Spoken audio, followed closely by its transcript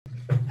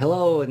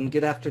Hello and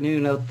good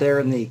afternoon out there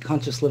in the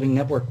Conscious Living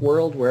Network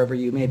world, wherever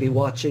you may be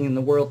watching in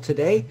the world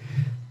today.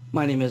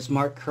 My name is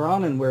Mark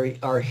Caron and we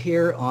are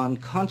here on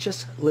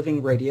Conscious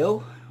Living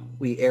Radio.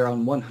 We air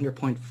on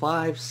 100.5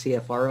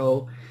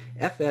 CFRO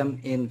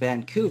FM in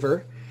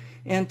Vancouver.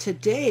 And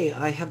today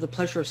I have the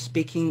pleasure of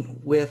speaking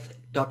with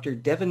Dr.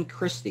 Devon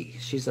Christie.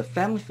 She's a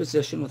family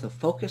physician with a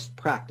focused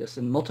practice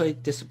in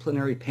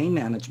multidisciplinary pain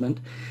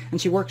management,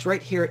 and she works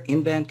right here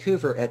in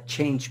Vancouver at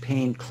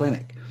CHANGEpain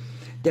Clinic.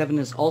 Devon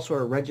is also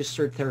a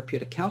registered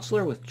therapeutic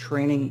counselor with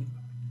training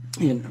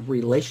in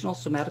Relational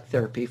Somatic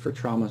Therapy for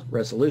trauma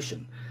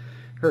resolution.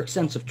 Her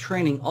extensive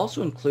training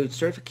also includes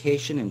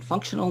certification in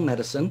functional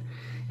medicine,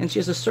 and she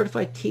is a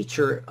certified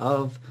teacher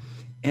of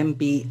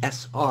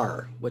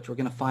MBSR, which we're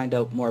going to find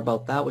out more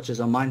about that, which is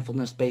a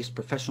mindfulness-based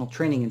professional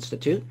training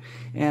institute,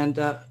 and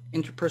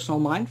Interpersonal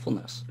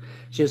Mindfulness.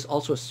 She is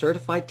also a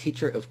certified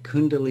teacher of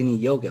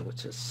Kundalini Yoga,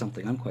 which is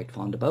something I'm quite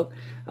fond about.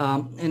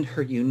 And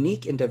her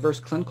unique and diverse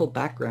clinical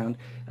background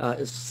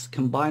is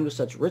combined with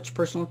such rich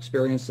personal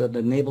experience that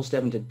enables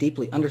Devon to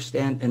deeply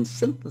understand and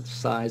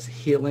synthesize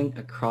healing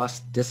across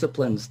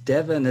disciplines.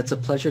 Devon, it's a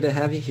pleasure to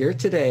have you here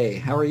today.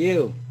 How are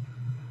you?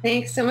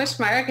 Thanks so much,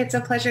 Mark. It's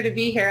a pleasure to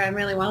be here. I'm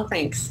really well,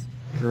 thanks.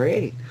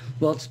 Great.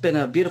 Well, it's been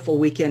a beautiful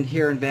weekend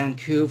here in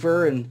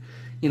Vancouver, and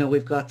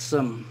we've got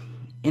some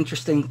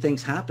interesting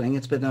things happening.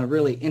 It's been a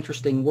really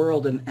interesting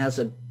world, and as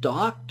a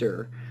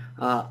doctor,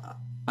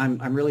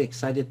 I'm really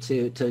excited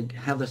to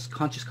have this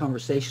conscious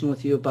conversation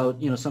with you about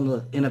some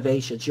of the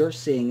innovations you're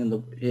seeing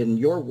in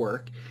your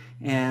work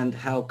and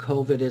how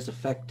COVID is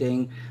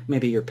affecting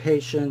maybe your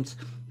patients,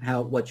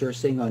 what you're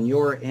seeing on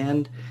your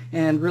end,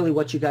 and really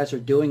what you guys are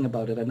doing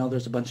about it. I know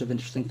there's a bunch of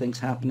interesting things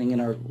happening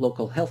in our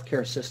local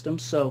healthcare system,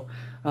 so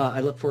I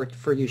look forward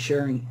for you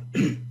sharing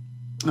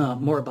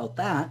more about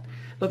that.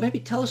 But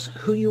maybe tell us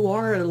who you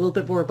are and a little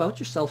bit more about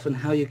yourself and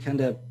how you kind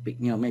of,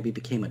 maybe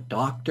became a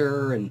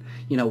doctor and,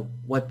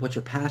 what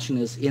your passion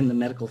is in the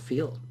medical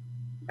field.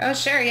 Oh,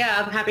 sure. Yeah,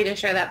 I'm happy to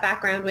share that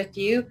background with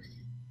you.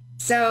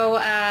 So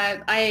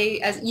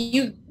as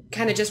you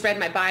kind of just read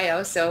my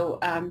bio, so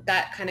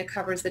that kind of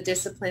covers the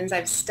disciplines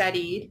I've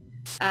studied.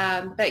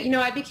 But,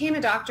 I became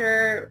a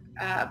doctor.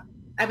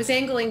 I was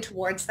angling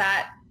towards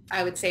that,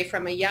 I would say,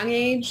 from a young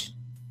age,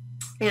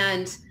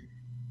 and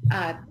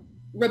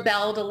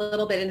rebelled a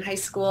little bit in high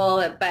school,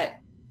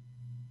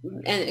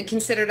 and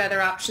considered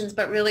other options,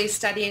 but really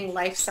studying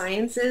life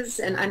sciences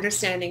and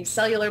understanding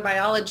cellular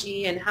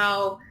biology and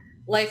how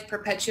life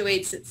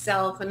perpetuates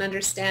itself and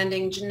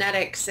understanding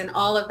genetics and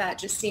all of that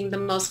just seemed the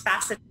most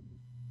fascinating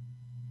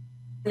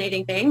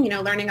thing,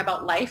 learning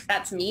about life.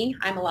 That's me.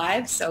 I'm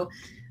alive. So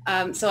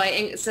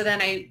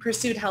then I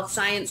pursued health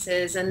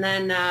sciences, and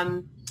then,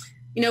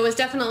 was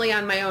definitely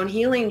on my own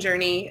healing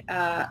journey,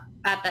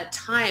 at that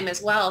time as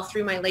well.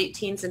 Through my late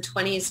teens and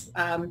 20s,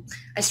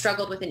 I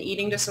struggled with an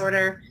eating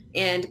disorder.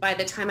 And by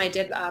the time I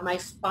did my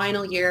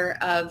final year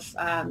of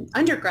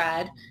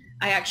undergrad,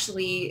 I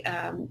actually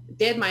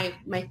did my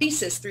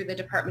thesis through the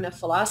Department of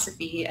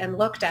Philosophy and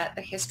looked at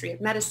the history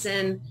of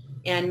medicine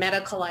and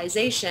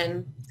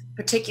medicalization,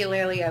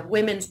 particularly of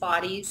women's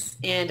bodies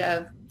and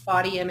of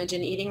body image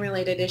and eating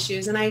related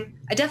issues. And I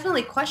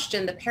definitely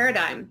questioned the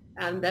paradigm,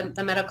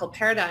 the medical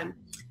paradigm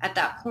at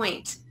that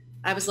point.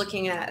 I was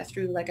looking at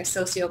through like a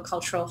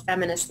sociocultural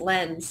feminist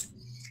lens.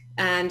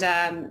 And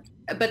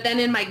but then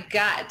in my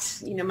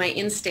gut, my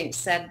instinct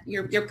said,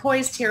 you're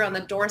poised here on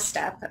the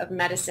doorstep of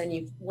medicine.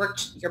 You've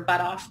worked your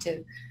butt off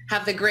to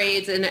have the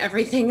grades and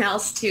everything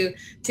else to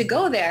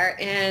go there.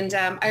 And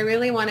I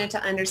really wanted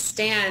to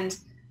understand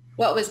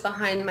what was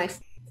behind my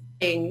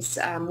things,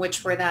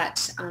 which were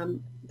that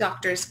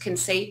doctors can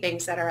say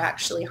things that are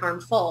actually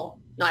harmful,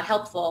 not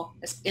helpful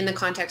in the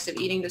context of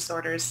eating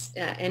disorders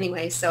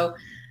anyway. So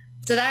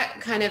that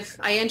kind of,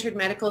 I entered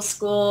medical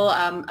school,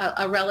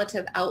 a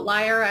relative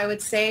outlier, I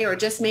would say, or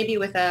just maybe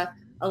with a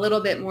little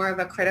bit more of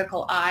a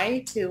critical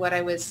eye to what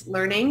I was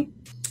learning.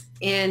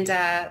 And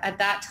at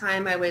that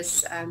time I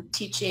was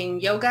teaching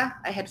yoga.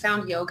 I had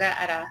found yoga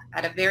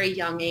at a very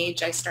young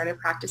age. I started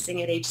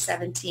practicing at age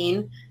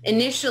 17,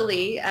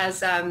 initially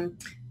as a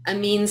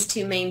means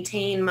to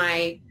maintain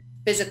my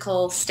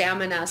physical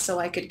stamina so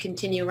I could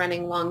continue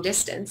running long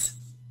distance,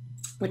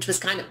 which was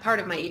kind of part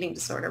of my eating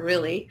disorder,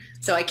 really.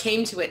 So I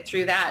came to it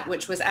through that,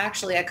 which was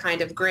actually a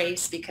kind of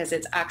grace because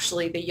it's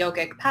actually the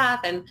yogic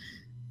path, and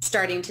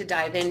starting to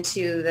dive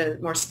into the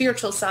more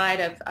spiritual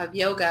side of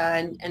yoga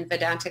and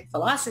Vedantic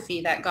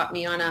philosophy that got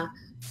me on a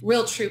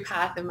real true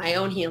path of my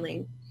own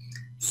healing.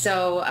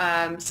 So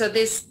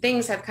these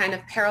things have kind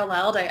of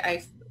paralleled.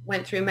 I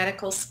went through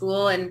medical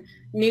school and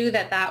knew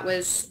that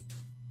was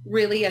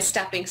really a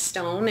stepping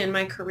stone in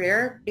my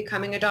career,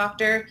 becoming a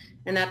doctor,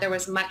 and that there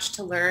was much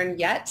to learn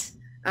yet.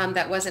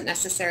 That wasn't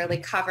necessarily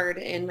covered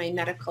in my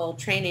medical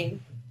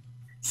training.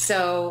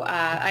 So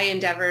I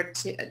endeavored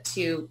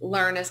to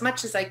learn as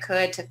much as I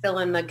could to fill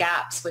in the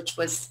gaps, which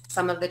was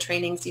some of the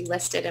trainings you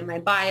listed in my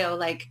bio,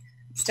 like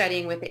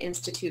studying with the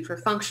Institute for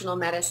Functional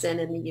Medicine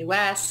in the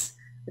US,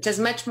 which has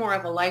much more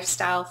of a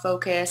lifestyle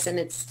focus, and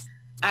it's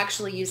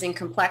actually using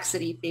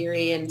complexity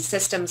theory and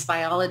systems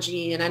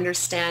biology and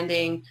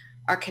understanding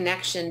our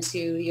connection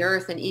to the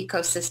earth and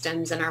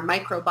ecosystems and our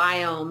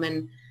microbiome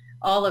and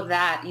all of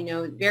that,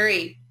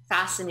 very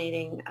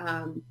fascinating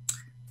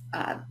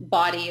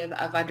body of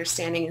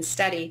understanding and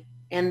study.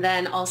 And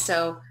then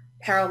also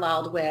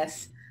paralleled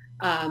with,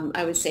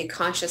 I would say,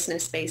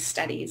 consciousness-based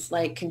studies,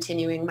 like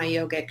continuing my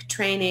yogic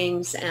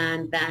trainings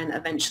and then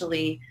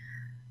eventually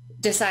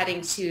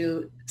deciding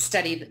to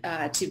study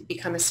to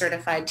become a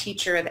certified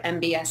teacher of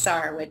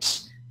MBSR,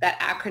 which that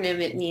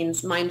acronym, it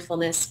means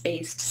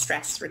mindfulness-based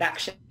stress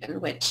reduction,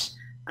 which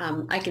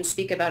I can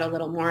speak about a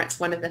little more. It's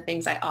one of the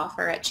things I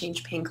offer at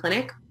CHANGEpain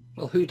Clinic.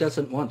 Well, who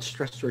doesn't want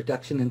stress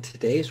reduction in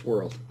today's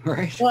world,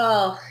 right?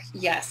 Well,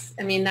 yes.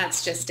 I mean,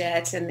 that's just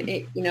it. And,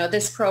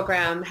 this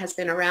program has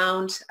been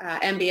around,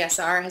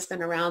 MBSR has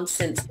been around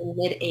since the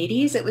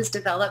mid-'80s. It was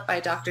developed by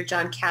Dr.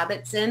 John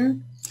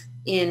Kabat-Zinn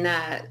in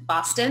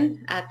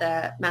Boston at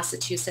the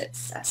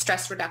Massachusetts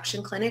Stress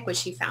Reduction Clinic,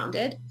 which he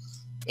founded.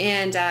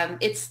 And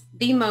it's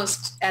the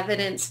most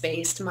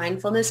evidence-based,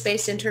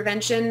 mindfulness-based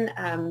intervention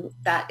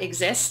that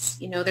exists.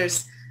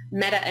 There's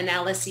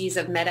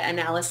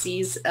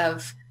meta-analyses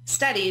of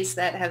studies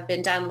that have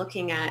been done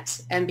looking at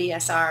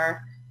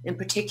MBSR in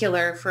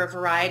particular for a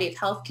variety of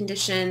health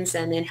conditions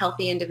and in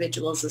healthy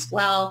individuals as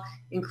well,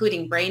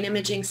 including brain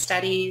imaging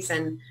studies.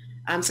 And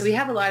so we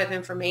have a lot of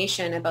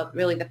information about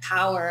really the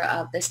power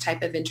of this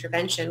type of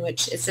intervention,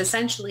 which is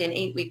essentially an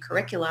 8-week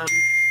curriculum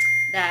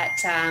that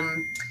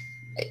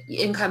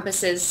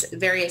encompasses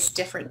various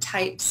different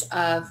types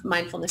of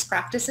mindfulness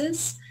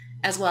practices,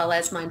 as well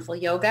as mindful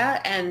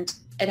yoga. And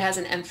it has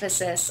an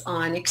emphasis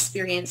on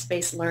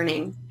experience-based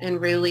learning, and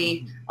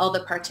really all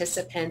the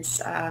participants,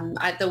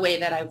 the way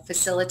that I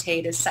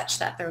facilitate is such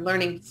that they're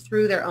learning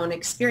through their own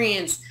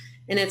experience.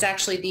 And it's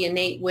actually the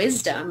innate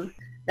wisdom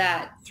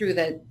that through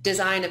the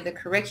design of the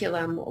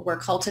curriculum we're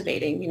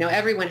cultivating.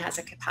 Everyone has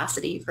a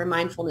capacity for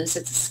mindfulness.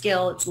 It's a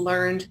skill. It's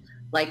learned,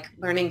 like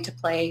learning to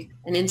play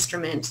an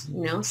instrument,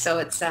 so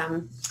it's,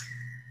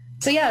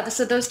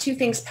 so those two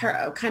things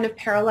kind of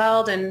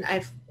paralleled, and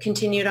I've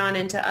continued on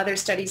into other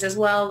studies as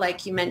well.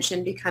 Like you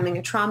mentioned, becoming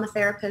a trauma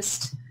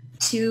therapist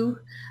too.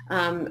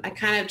 I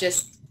kind of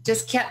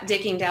just kept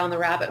digging down the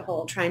rabbit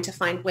hole, trying to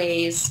find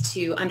ways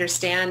to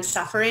understand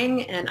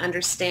suffering and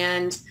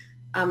understand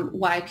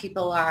why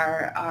people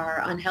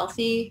are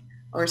unhealthy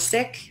or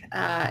sick,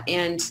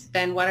 and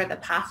then what are the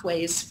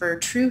pathways for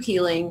true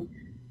healing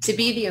to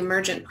be the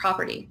emergent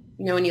property.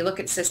 When you look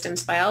at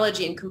systems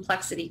biology and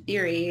complexity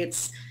theory,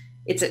 it's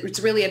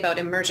really about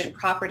emergent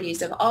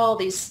properties of all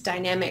these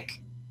dynamic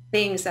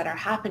things that are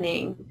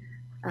happening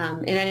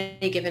in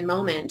any given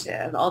moment,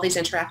 of all these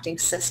interacting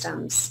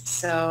systems.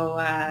 So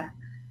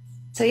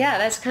yeah,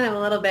 that's kind of a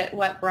little bit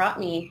what brought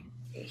me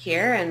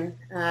here,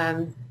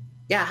 and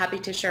happy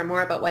to share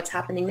more about what's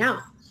happening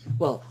now.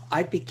 Well,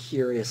 I'd be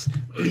curious.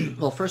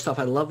 Well, first off,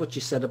 I love what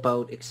you said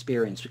about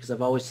experience, because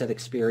I've always said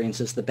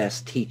experience is the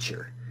best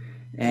teacher.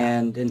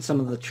 And in some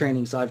of the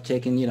trainings I've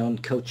taken, in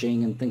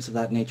coaching and things of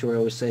that nature, I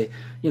always say,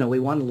 we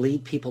want to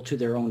lead people to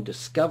their own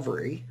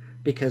discovery,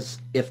 because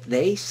if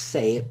they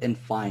say it and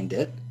find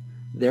it,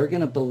 they're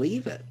going to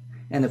believe it.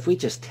 And if we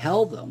just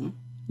tell them,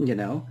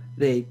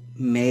 they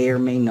may or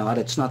may not.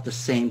 It's not the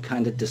same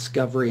kind of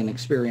discovery and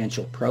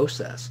experiential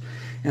process.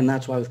 And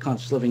that's why with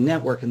Conscious Living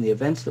Network and the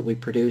events that we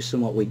produce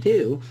and what we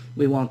do,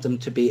 we want them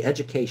to be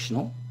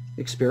educational,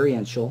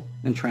 experiential,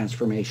 and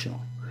transformational.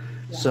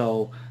 Yeah.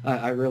 So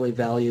I really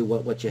value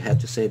what you had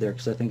to say there,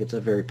 because I think it's a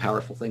very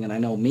powerful thing. And I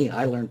know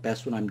I learn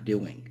best when I'm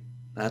doing.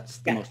 That's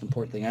the most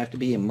important thing. I have to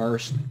be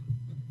immersed.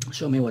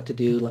 Show me what to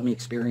do. Let me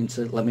experience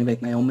it. Let me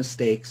make my own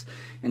mistakes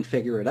and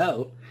figure it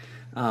out.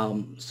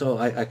 So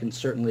I can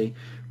certainly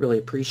really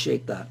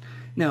appreciate that.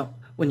 Now,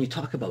 when you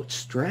talk about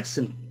stress,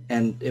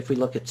 and if we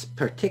look at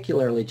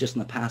particularly just in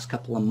the past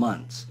couple of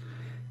months,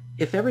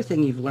 if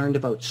everything you've learned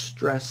about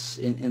stress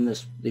in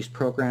these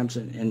programs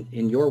and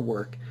in your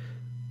work,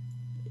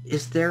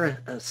 is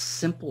there a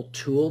simple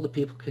tool that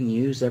people can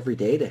use every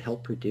day to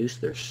help reduce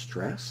their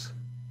stress?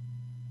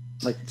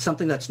 Like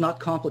something that's not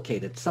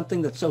complicated,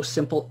 something that's so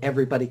simple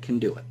everybody can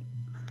do it.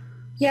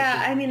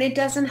 Yeah, I mean, it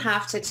doesn't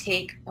have to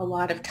take a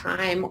lot of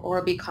time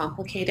or be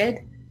complicated,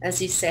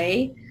 as you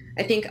say.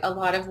 I think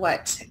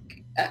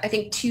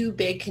two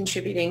big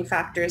contributing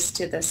factors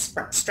to the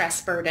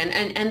stress burden,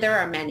 and there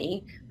are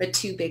many, but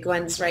two big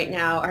ones right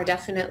now are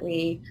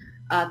definitely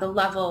the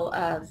level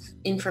of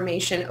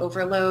information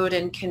overload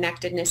and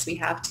connectedness we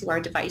have to our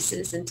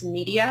devices and to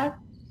media,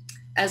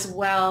 as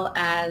well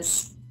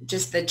as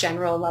just the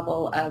general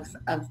level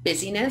of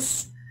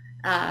busyness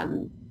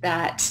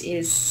that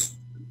is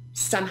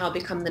somehow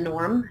become the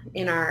norm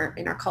in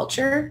our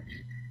culture.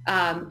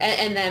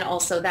 And then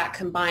also that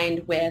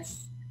combined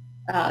with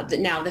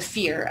the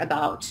fear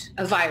about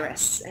a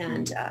virus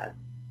and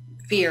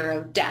fear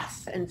of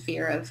death and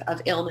fear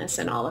of illness,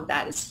 and all of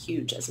that is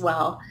huge as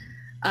well.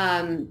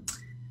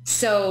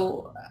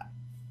 So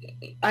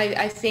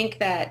I think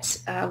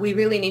that we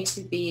really need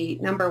to be,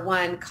 number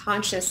one,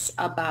 conscious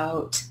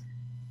about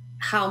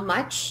how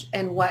much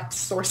and what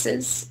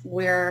sources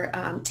we're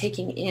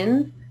taking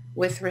in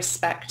with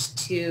respect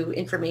to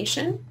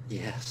information.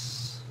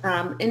 Yes.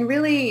 And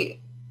really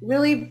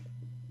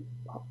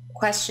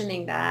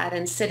questioning that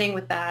and sitting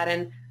with that.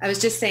 And I was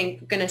just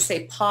going to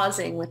say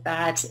pausing with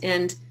that.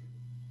 And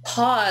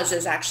pause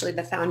is actually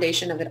the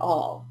foundation of it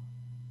all.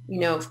 You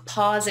know,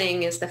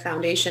 pausing is the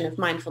foundation of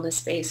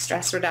mindfulness-based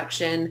stress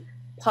reduction.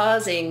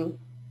 Pausing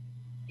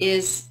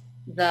is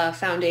the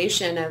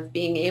foundation of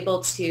being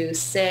able to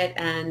sit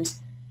and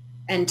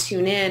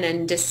tune in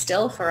and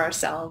distill for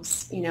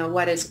ourselves, you know,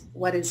 what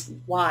is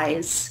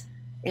wise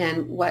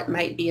and what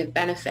might be of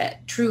benefit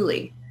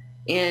truly.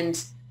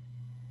 And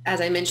as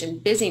I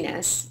mentioned,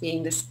 busyness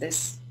being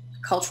this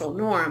cultural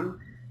norm,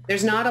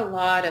 there's not a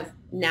lot of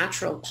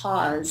natural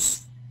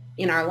pause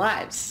in our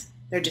lives.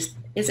 There just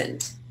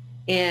isn't.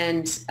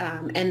 And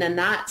then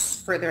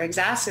that's further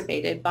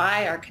exacerbated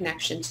by our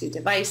connection to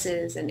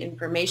devices and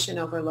information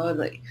overload.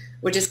 Like,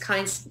 we're just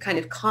kind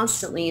of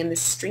constantly in the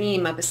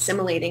stream of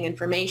assimilating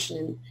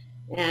information.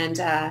 And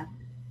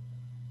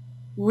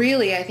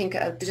really, I think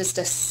just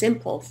a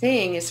simple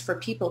thing is for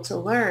people to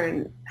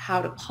learn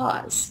how to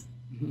pause.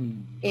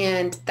 Mm-hmm.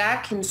 And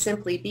that can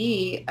simply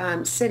be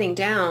sitting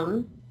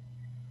down,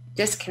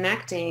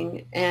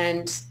 disconnecting,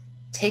 and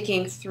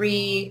taking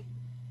 3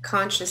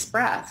 conscious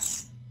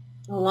breaths.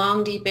 A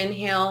long, deep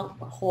inhale,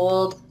 a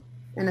hold,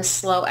 and a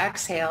slow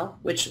exhale,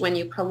 which when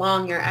you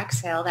prolong your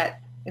exhale,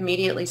 that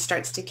immediately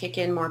starts to kick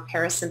in more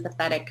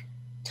parasympathetic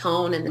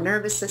tone in the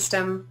nervous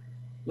system,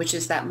 which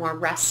is that more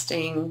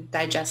resting,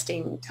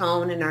 digesting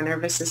tone in our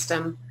nervous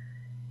system.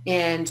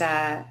 And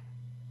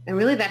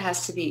really that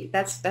has to be,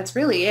 that's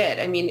really it.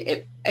 I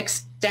mean,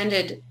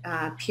 extended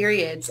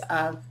periods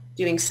of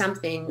doing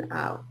something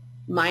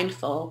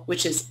mindful,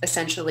 which is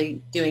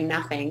essentially doing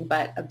nothing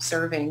but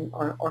observing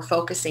or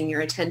focusing your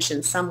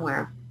attention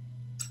somewhere,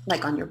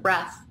 like on your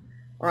breath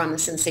or on the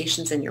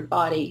sensations in your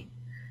body.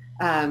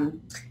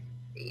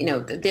 You know,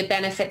 the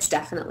benefits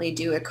definitely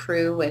do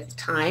accrue with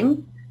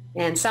time.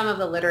 And some of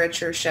the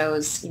literature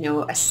shows, you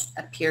know,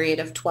 a period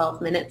of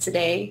 12 minutes a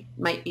day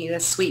might be the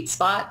sweet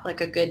spot,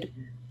 like a good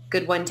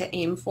one to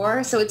aim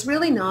for. So it's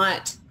really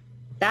not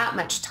that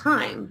much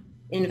time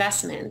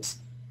investment.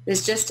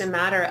 It's just a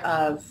matter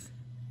of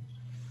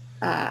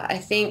I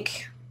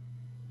think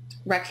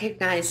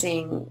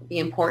recognizing the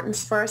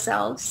importance for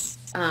ourselves,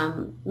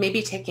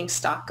 maybe taking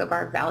stock of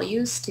our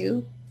values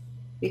too,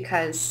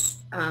 because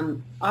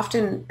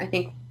often I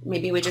think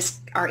maybe we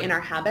just are in our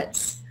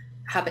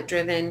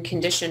habit-driven,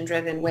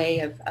 condition-driven way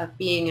of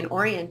being and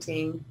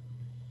orienting,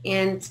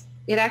 and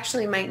it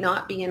actually might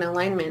not be in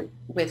alignment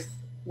with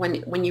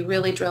when you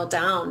really drill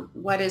down,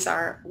 what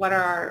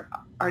are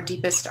our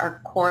deepest,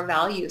 our core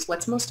values,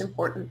 what's most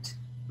important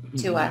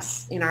to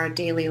us in our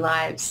daily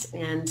lives.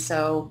 And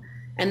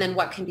then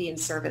what can be in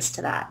service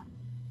to that.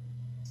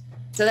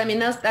 So, I mean,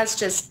 that's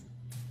just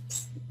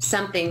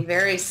something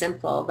very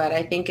simple, but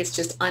I think it's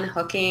just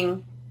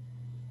unhooking,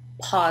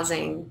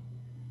 pausing,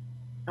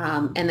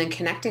 and then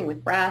connecting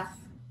with breath,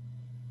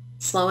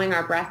 slowing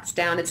our breaths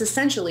down. It's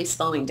essentially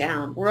slowing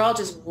down. We're all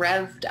just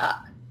revved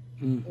up.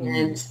 Mm-hmm.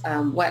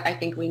 And what I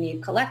think we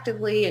need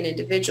collectively and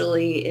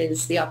individually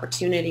is the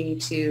opportunity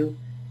to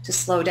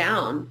slow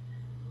down.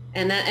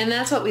 And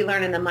that's what we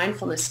learn in the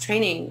mindfulness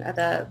training,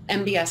 the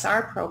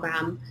MBSR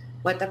program.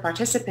 What the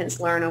participants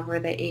learn over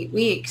the 8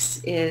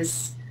 weeks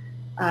is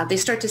they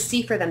start to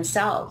see for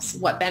themselves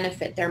what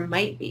benefit there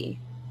might be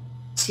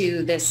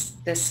to this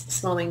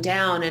slowing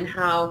down, and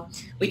how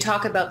we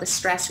talk about the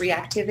stress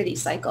reactivity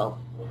cycle,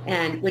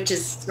 and which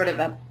is sort of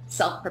a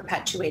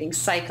self-perpetuating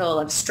cycle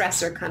of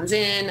stressor comes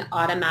in,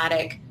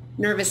 automatic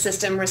nervous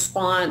system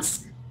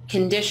response,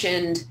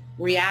 conditioned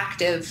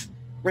reactive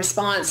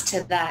response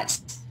to that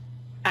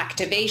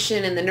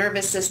activation in the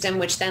nervous system,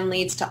 which then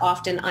leads to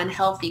often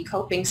unhealthy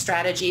coping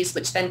strategies,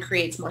 which then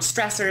creates more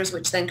stressors,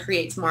 which then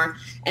creates more,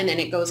 and then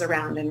it goes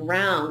around and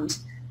round.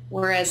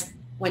 Whereas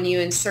when you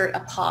insert a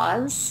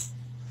pause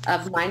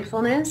of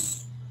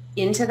mindfulness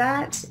into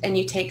that and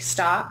you take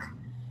stock,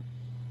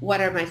 what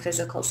are my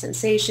physical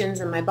sensations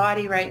in my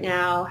body right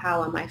now?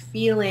 How am I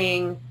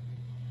feeling?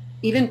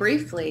 Even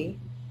briefly,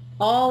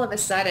 all of a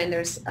sudden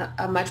there's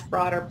a much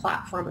broader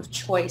platform of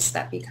choice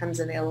that becomes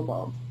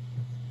available.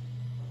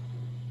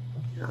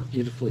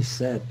 Beautifully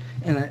said.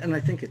 And I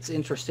think it's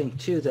interesting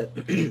too that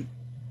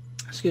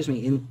excuse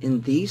me,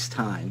 in these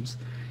times,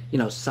 you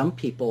know, some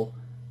people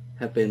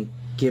have been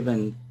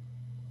given,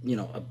 you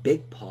know, a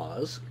big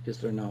pause because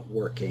they're not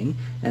working,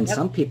 and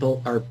some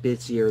people are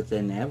busier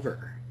than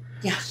ever.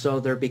 Yeah.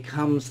 So there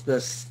becomes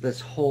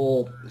this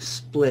whole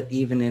split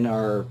even in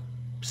our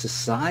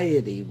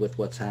society with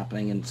what's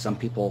happening, and some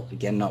people,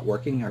 again, not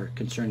working, are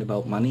concerned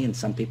about money, and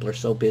some people are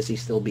so busy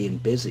still being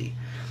busy.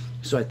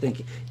 So I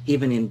think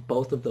even in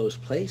both of those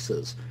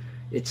places,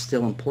 it's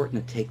still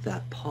important to take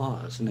that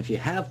pause. And if you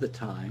have the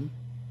time,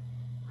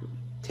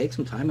 take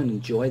some time and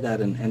enjoy that.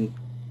 And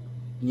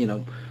you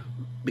know,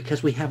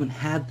 because we haven't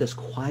had this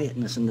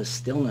quietness and this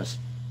stillness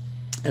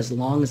as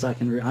long as I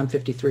can. I'm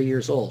 53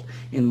 years old.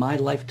 In my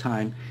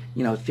lifetime,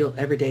 you know,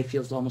 every day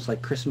feels almost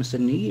like Christmas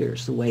and New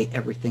Year's, the way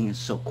everything is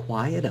so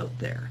quiet out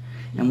there.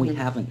 And we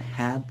haven't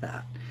had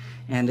that.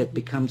 And it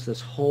becomes this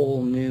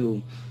whole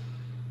new,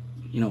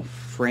 you know,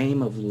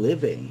 frame of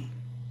living,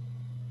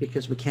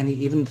 because we can't,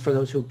 even for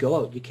those who go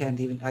out, you can't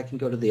even, I can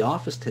go to the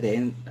office today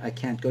and I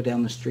can't go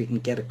down the street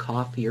and get a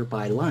coffee or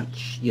buy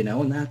lunch, you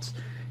know, and that's,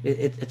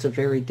 it's a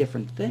very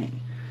different thing.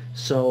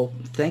 So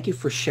thank you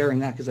for sharing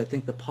that, because I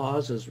think the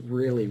pause is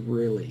really,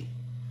 really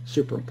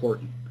super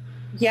important.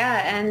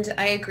 Yeah, and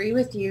I agree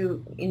with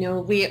you. You know,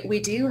 we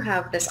do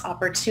have this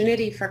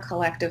opportunity for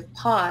collective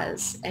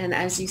pause, and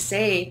as you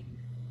say,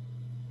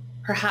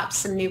 perhaps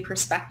some new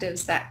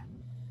perspectives that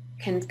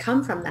can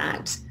come from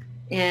that.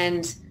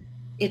 And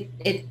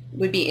it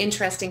would be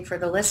interesting for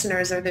the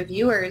listeners or the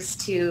viewers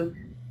to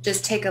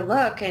just take a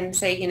look and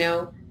say, you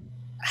know,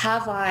 how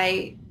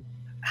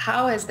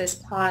has this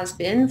pause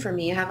been for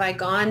me? Have I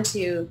gone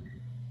to,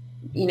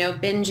 you know,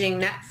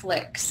 binging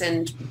Netflix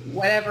and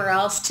whatever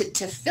else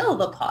to fill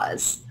the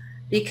pause,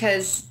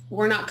 because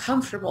we're not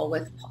comfortable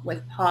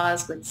with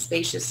pause, with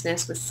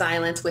spaciousness, with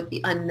silence, with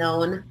the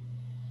unknown.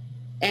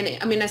 And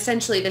I mean,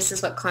 essentially, this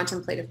is what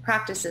contemplative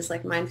practices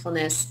like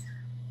mindfulness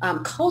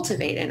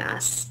cultivate in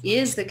us,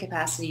 is the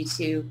capacity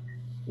to,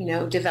 you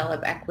know,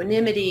 develop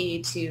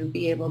equanimity, to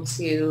be able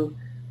to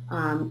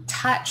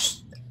touch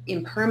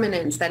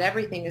impermanence, that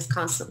everything is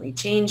constantly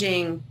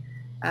changing.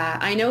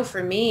 I know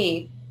for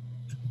me,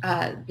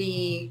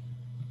 the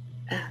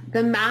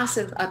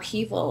massive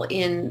upheaval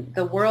in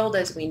the world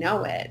as we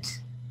know it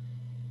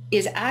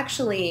is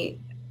actually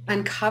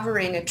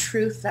uncovering a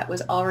truth that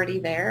was already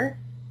there,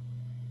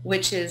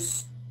 which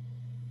is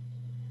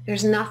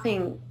there's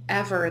nothing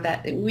ever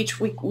that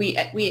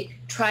we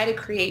try to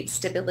create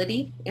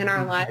stability in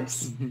our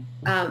lives,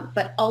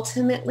 but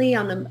ultimately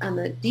on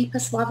the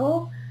deepest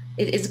level,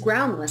 it is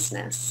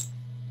groundlessness.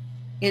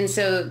 And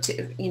so,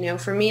 you know,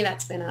 for me,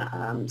 that's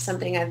been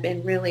something I've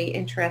been really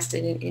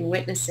interested in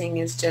witnessing,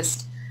 is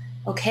just,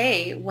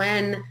 okay,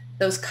 when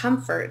those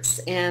comforts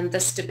and the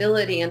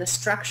stability and the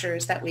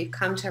structures that we've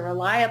come to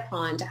rely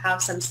upon to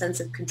have some sense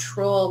of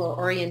control or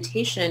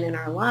orientation in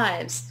our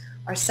lives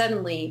are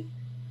suddenly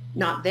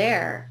not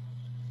there,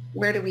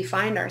 where do we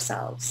find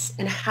ourselves,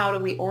 and how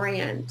do we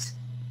orient,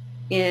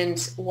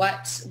 and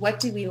what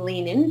do we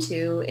lean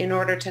into in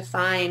order to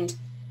find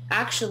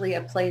actually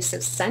a place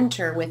of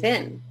center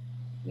within,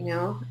 you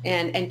know,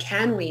 and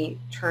can we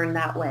turn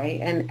that way,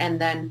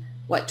 and then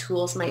what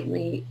tools might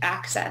we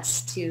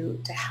access to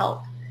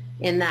help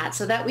in that,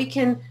 so that we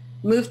can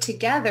move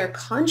together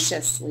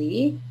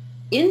consciously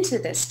into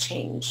this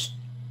change,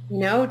 you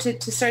know, to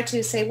start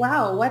to say,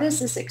 wow, what is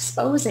this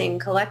exposing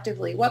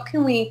collectively? What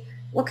can we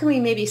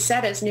maybe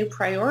set as new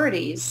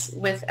priorities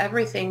with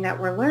everything that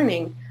we're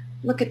learning?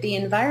 Look at the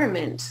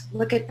environment.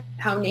 Look at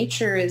how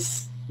nature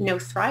is, you know,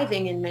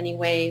 thriving in many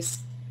ways.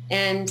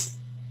 And,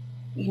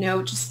 you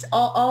know, just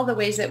all the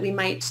ways that we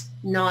might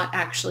not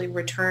actually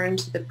return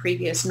to the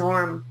previous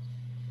norm.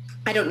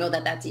 I don't know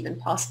that that's even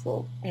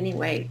possible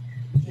anyway.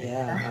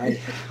 Yeah,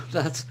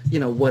 that's, you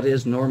know, what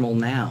is normal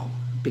now?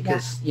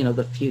 Because, you know,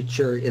 the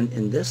future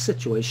in this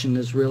situation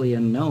is really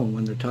unknown.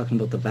 When they're talking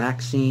about the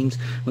vaccines,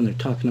 when they're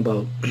talking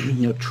about,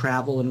 you know,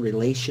 travel in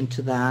relation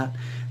to that,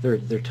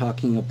 they're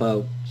talking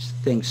about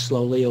things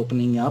slowly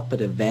opening up,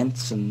 but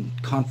events and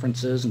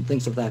conferences and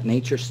things of that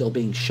nature still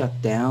being shut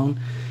down.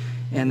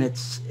 And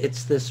it's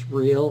this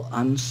real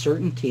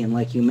uncertainty. And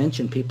like you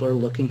mentioned, people are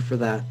looking for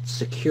that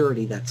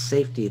security, that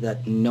safety,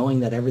 that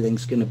knowing that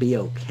everything's going to be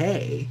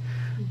okay,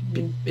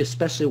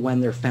 especially when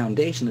their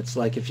foundation, it's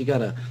like if you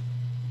got a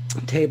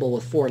table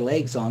with 4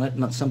 legs on it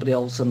and somebody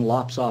all of a sudden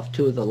lops off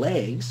 2 of the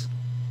legs,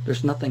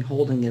 there's nothing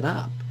holding it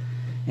up.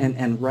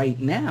 And right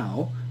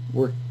now,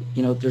 we're,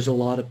 you know, there's a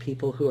lot of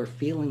people who are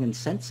feeling and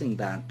sensing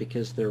that,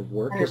 because their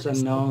work is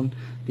unknown,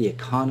 the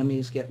economy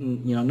is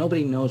getting, you know,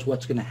 nobody knows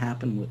what's going to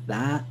happen with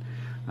that.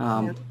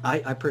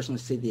 I personally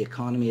see the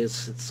economy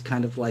as, it's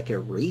kind of like a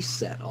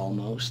reset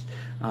almost,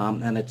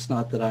 and it's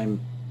not that I'm,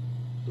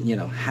 you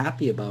know,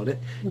 happy about it,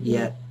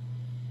 yet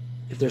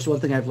if there's one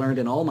thing I've learned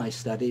in all my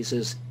studies,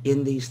 is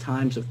in these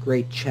times of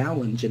great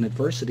challenge and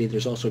adversity,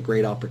 there's also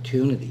great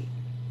opportunity.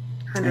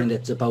 100%. And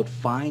it's about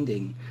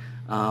finding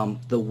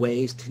the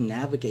ways to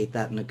navigate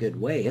that in a good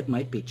way. It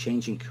might be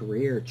changing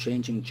career,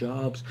 changing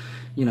jobs.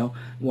 You know,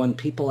 when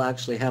people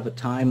actually have a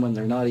time when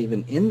they're not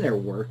even in their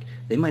work,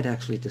 they might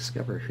actually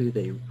discover who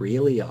they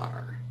really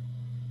are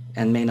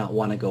and may not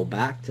want to go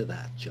back to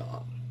that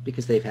job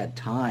because they've had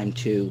time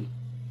to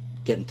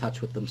get in touch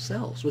with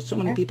themselves, which so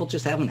many people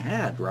just haven't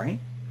had, right?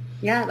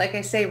 Yeah, like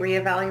I say,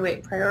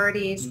 reevaluate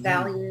priorities,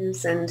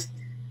 values, and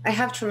I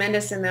have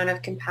tremendous amount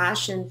of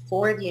compassion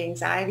for the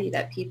anxiety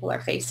that people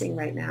are facing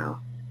right now.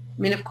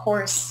 I mean, of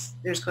course,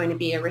 there's going to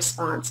be a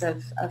response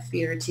of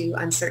fear to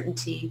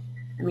uncertainty.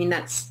 I mean,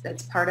 that's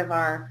part of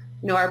our,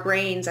 you know, our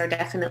brains are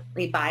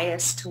definitely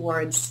biased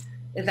towards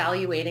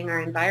evaluating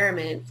our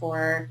environment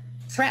for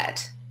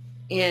threat.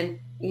 And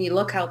you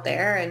look out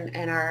there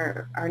and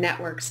our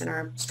networks and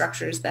our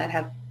structures that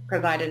have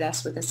provided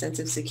us with a sense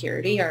of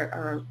security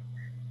are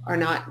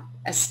not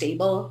as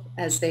stable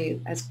as they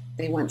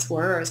once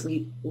were, or as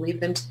we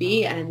believe them to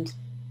be. And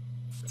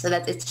so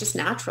that it's just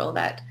natural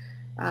that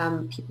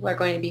people are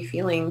going to be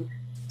feeling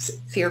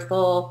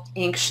fearful,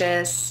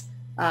 anxious,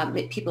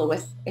 people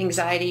with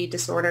anxiety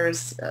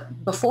disorders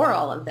before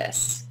all of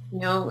this.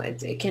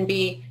 It can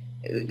be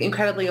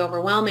incredibly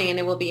overwhelming, and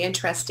it will be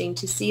interesting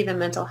to see the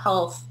mental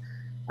health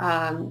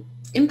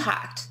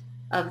impact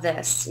of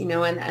this,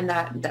 and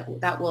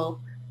that we'll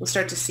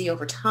start to see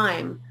over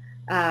time.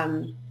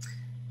 And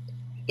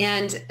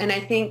I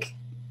think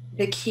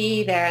the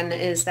key then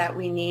is that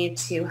we need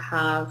to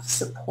have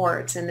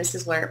support, and this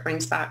is where it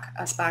brings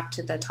us back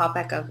to the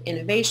topic of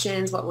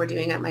innovations, what we're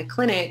doing at my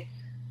clinic,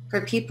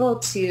 for people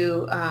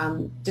to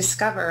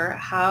discover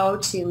how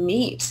to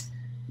meet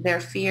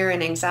their fear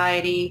and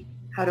anxiety,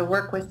 how to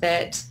work with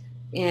it,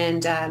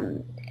 and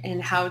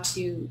how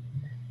to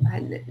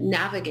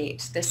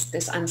navigate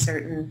this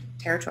uncertain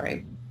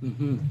territory.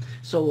 Mm-hmm.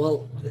 So,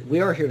 well, we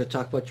are here to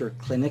talk about your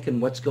clinic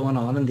and what's going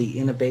on and the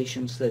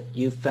innovations that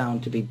you've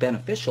found to be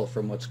beneficial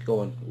from what's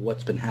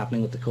been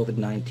happening with the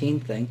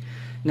COVID-19 thing.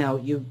 Now,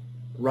 you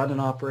run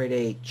and operate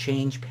a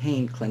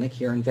CHANGEpain Clinic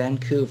here in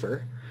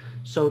Vancouver.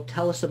 So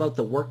tell us about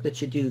the work that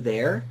you do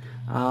there,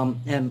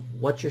 and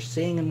what you're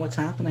seeing and what's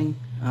happening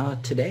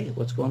today.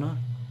 What's going on?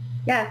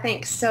 Yeah,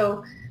 thanks.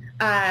 So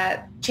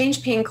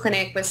CHANGEpain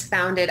Clinic was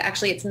founded,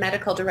 actually its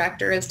medical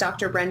director is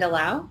Dr. Brenda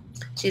Lau.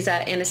 She's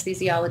an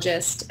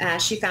anesthesiologist.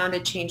 She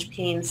founded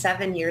CHANGEpain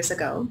 7 years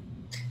ago,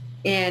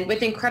 and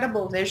with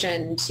incredible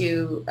vision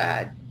to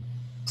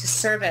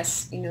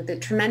service, the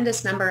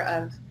tremendous number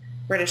of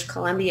British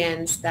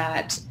Columbians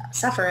that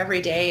suffer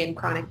every day in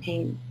chronic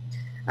pain.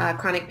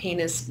 Chronic pain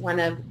is one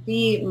of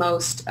the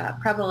most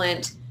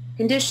prevalent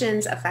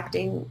conditions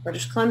affecting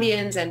British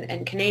Columbians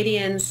and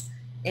Canadians,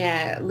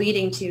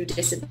 leading to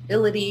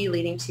disability,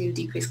 leading to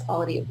decreased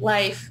quality of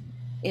life.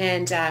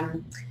 And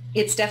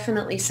it's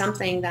definitely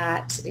something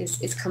that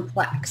is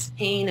complex.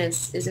 Pain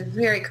is a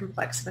very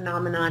complex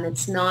phenomenon.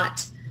 It's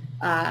not,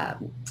 the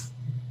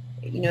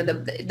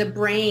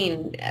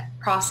brain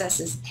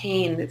processes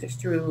pain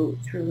through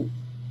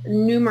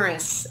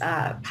numerous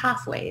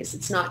pathways.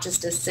 It's not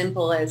just as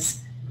simple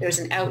as there's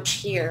an ouch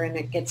here and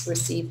it gets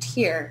received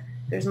here.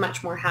 There's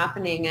much more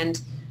happening.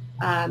 And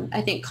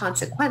I think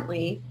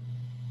consequently,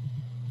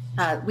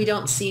 we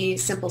don't see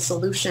simple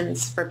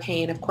solutions for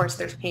pain. Of course,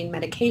 there's pain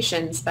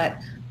medications, but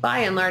by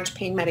and large,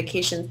 pain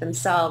medications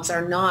themselves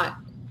are not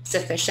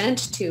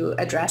sufficient to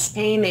address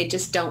pain. They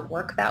just don't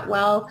work that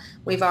well.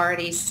 We've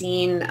already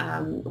seen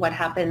what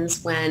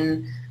happens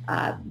when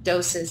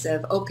doses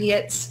of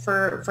opiates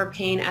for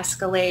pain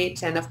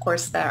escalate. And of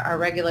course, our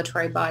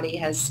regulatory body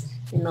has,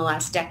 in the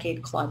last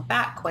decade, clawed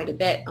back quite a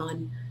bit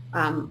on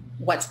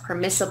what's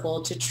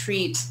permissible to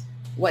treat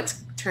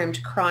what's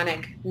termed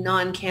chronic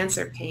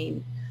non-cancer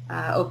pain.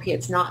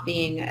 Opiates not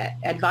being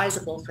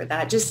advisable for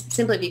that, just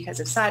simply because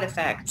of side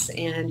effects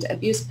and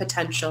abuse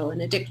potential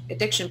and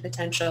addiction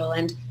potential,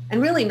 and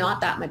really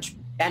not that much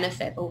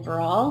benefit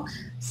overall.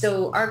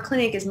 So our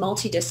clinic is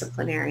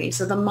multidisciplinary.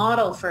 So the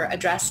model for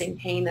addressing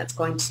pain that's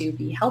going to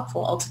be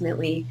helpful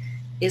ultimately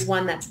is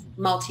one that's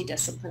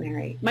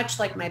multidisciplinary, much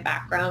like my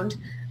background,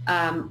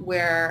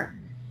 where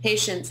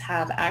patients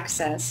have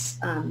access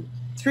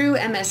through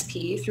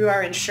MSP, through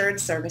our insured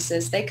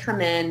services. They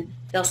come in,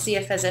 they'll see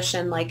a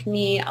physician like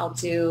me. I'll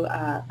do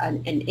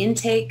an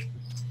intake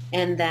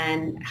and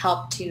then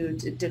help to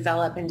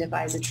develop and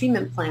devise a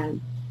treatment plan.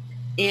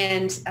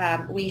 And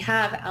we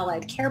have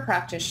allied care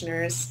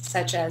practitioners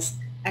such as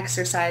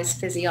exercise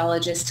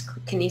physiologist,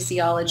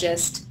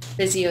 kinesiologist,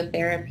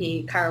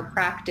 physiotherapy,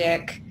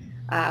 chiropractic.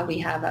 We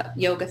have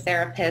yoga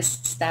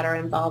therapists that are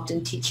involved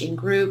in teaching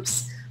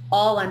groups,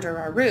 all under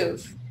our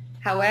roof.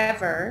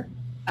 However,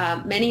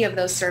 many of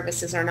those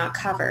services are not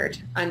covered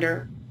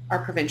under our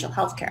provincial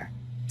healthcare,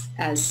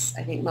 as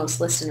I think most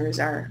listeners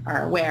are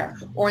aware,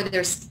 or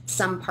there's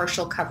some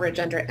partial coverage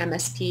under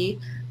MSP,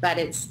 but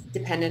it's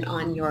dependent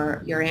on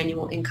your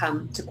annual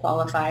income to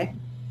qualify.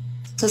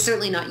 So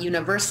certainly not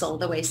universal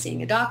the way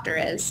seeing a doctor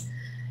is.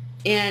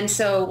 And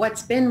so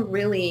what's been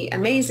really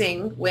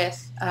amazing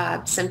with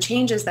some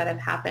changes that have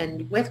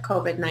happened with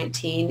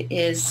COVID-19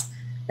 is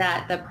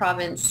that the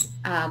province,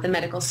 the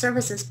medical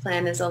services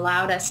plan has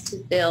allowed us to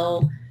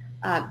bill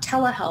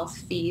telehealth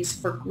fees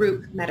for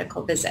group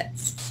medical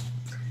visits.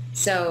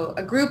 So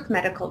a group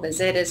medical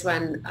visit is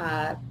when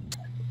a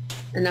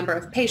number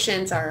of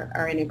patients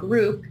are in a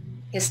group.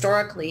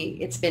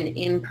 Historically, it's been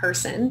in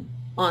person,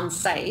 on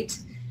site,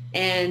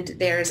 and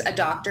there's a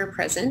doctor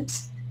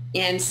present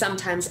and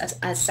sometimes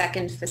a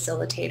second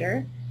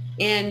facilitator.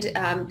 And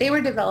they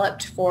were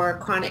developed for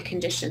chronic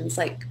conditions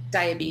like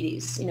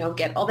diabetes.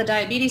 Get all the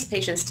diabetes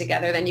patients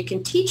together, then you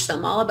can teach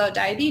them all about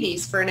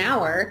diabetes for an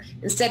hour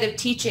instead of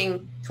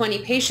teaching 20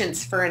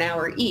 patients for an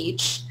hour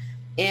each.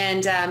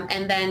 And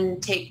then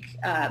take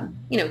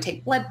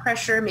blood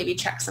pressure, maybe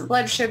check some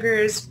blood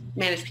sugars,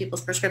 manage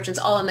people's prescriptions,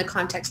 all in the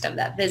context of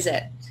that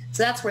visit.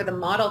 So that's where the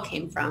model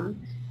came from.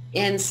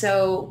 And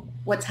so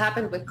what's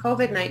happened with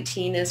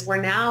COVID-19 is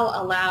we're now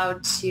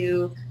allowed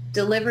to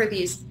deliver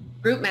these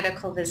group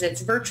medical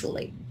visits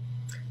virtually.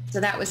 So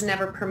that was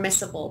never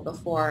permissible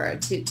before,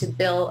 to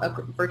bill a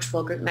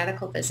virtual group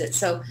medical visit.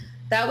 So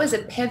that was a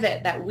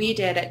pivot that we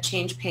did at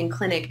CHANGEpain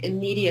Clinic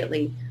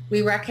immediately.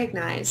 We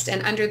recognized,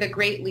 and under the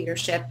great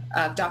leadership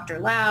of Dr.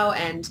 Lau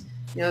and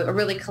a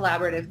really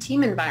collaborative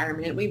team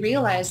environment, we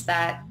realized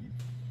that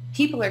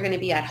people are going to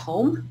be at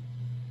home.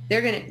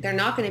 They're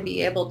not going to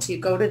be able to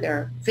go to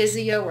their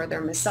physio or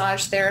their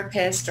massage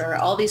therapist or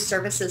all these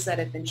services that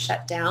have been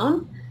shut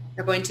down.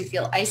 They're going to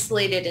feel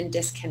isolated and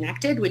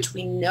disconnected, which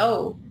we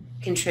know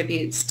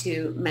contributes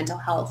to mental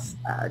health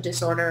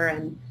disorder,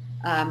 and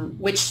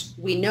which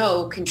we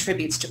know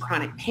contributes to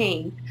chronic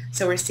pain.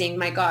 So we're seeing,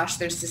 my gosh,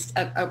 there's just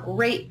a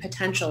great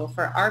potential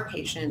for our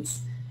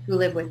patients who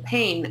live with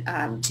pain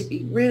to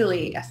be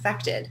really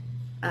affected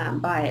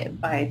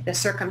by the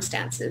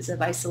circumstances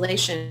of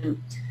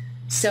isolation.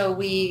 So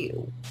we,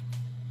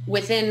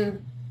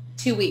 within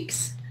 2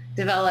 weeks,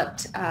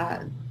 developed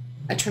a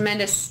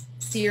tremendous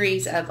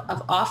series of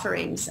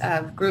offerings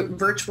of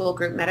virtual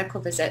group medical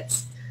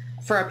visits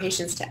for our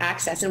patients to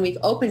access. And we've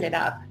opened it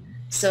up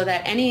so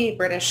that any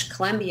British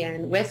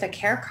Columbian with a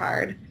care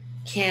card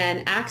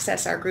can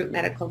access our group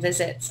medical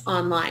visits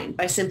online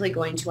by simply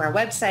going to our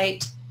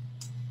website,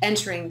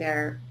 entering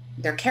their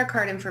care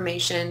card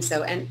information,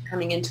 and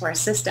coming into our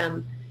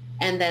system,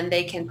 and then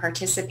they can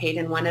participate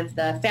in one of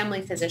the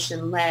family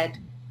physician-led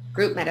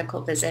group medical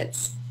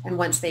visits. And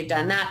once they've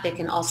done that, they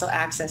can also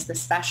access the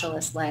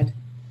specialist-led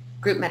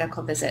group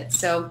medical visits.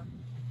 So,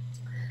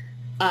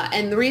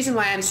 and the reason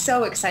why I'm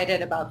so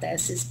excited about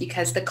this is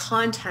because the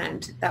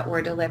content that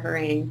we're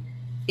delivering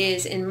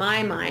is, in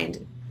my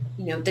mind,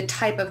 the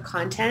type of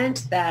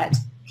content that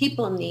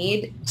people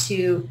need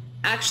to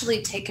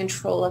actually take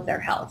control of their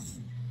health,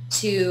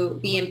 to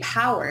be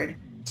empowered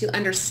to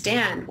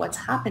understand what's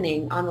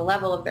happening on the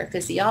level of their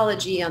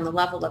physiology, on the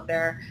level of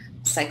their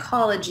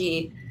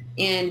psychology,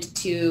 and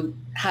to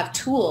have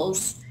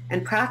tools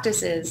and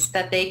practices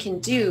that they can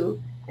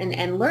do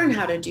and learn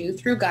how to do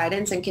through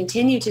guidance and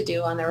continue to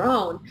do on their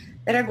own,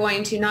 that are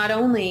going to not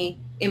only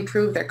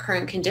improve their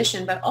current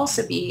condition, but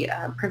also be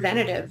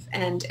preventative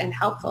and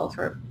helpful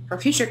for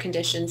future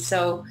conditions.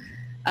 So,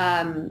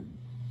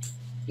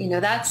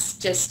 that's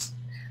just,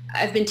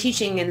 I've been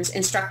teaching and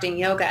instructing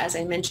yoga, as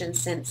I mentioned,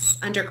 since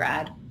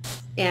undergrad.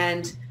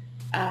 And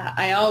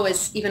I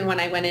always, even when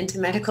I went into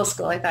medical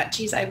school, I thought,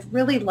 geez, I'd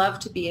really love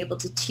to be able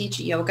to teach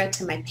yoga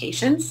to my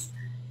patients,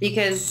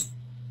 because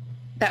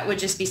that would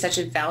just be such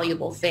a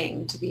valuable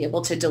thing to be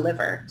able to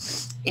deliver.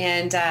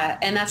 And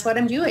that's what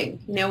I'm doing.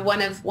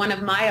 One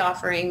of my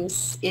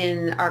offerings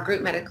in our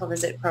group medical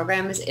visit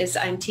program is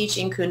I'm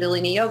teaching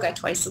Kundalini Yoga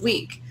twice a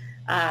week.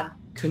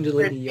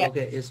 Kundalini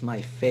Yoga is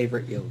my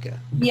favorite yoga.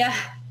 Yeah,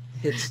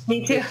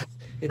 me too.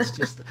 It's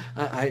just,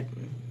 I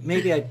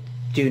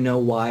do know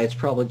why. It's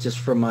probably just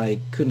from my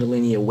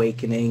Kundalini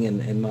awakening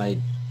and my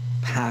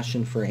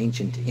passion for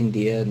ancient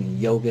India and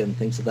yoga and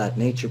things of that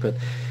nature. But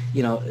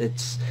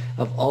it's,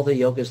 of all the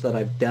yogas that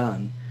I've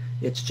done,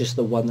 it's just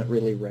the one that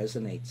really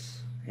resonates.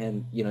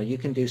 And you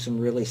can do some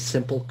really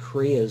simple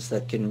kriyas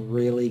that can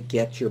really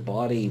get your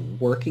body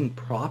working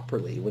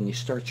properly when you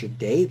start your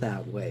day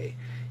that way.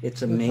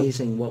 It's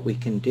amazing what we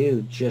can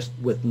do just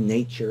with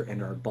nature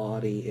and our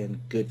body and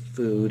good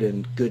food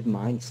and good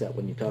mindset.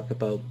 When you talk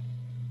about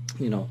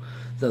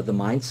the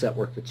mindset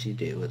work that you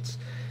do, it's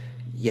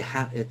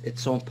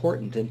so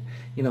important. And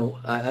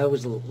I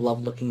always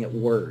love looking at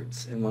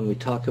words, and when we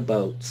talk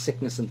about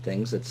sickness and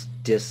things, it's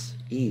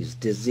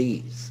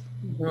disease,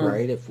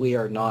 right? If we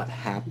are not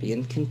happy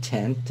and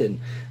content and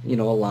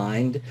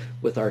aligned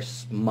with our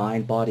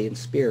mind, body, and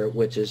spirit,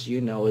 which, as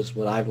is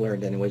what I've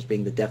learned anyways,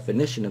 being the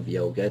definition of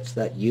yoga, it's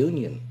that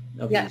union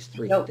of these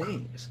three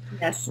things.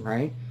 Yes.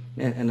 Right?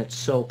 And it's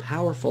so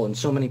powerful. And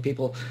so many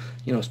people,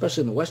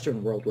 especially in the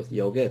Western world with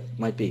yoga, it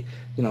might be,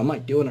 am I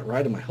doing it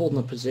right? Am I holding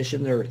a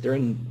position? They're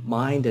in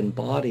mind and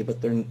body,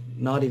 but they're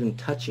not even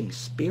touching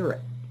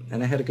spirit.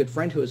 And I had a good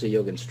friend who was a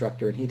yoga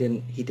instructor, and he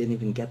didn't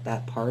even get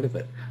that part of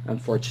it,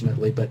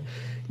 unfortunately. But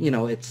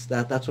it's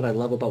that's what I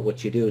love about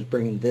what you do, is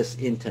bringing this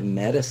into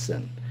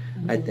medicine.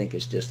 I think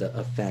is just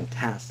a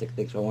fantastic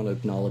thing. So I want to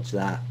acknowledge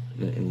that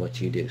in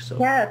what you do. So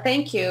yeah,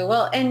 thank you.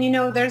 Well, and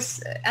there's,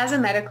 as a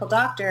medical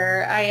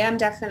doctor, I am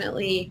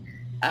definitely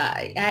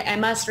I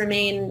must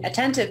remain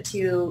attentive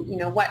to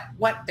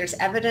what there's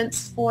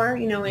evidence for.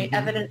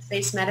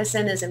 Evidence-based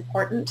medicine is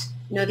important.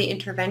 The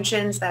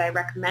interventions that I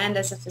recommend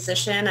as a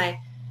physician,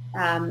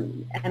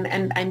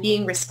 I'm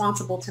being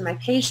responsible to my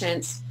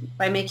patients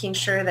by making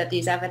sure that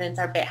these evidence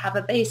have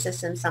a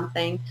basis in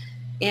something.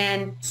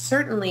 And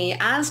certainly,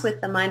 as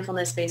with the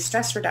mindfulness-based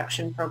stress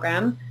reduction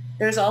program,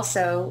 there's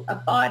also a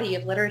body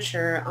of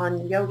literature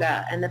on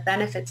yoga and the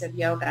benefits of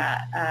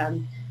yoga,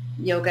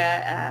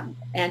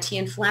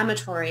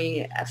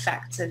 anti-inflammatory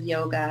effects of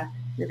yoga.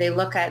 They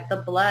look at the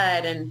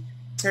blood and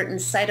certain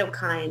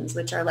cytokines,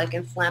 which are like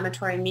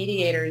inflammatory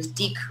mediators,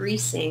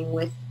 decreasing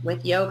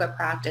with yoga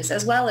practice,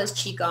 as well as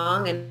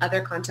Qigong and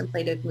other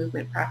contemplative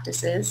movement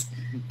practices.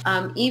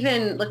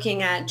 Even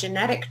looking at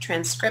genetic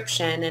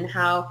transcription and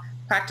how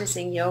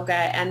practicing yoga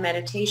and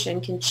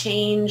meditation can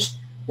change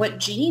what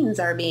genes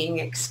are being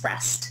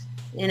expressed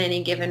in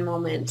any given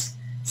moment.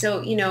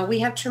 So, you know, we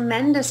have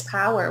tremendous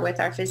power with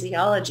our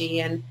physiology,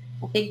 and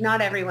I think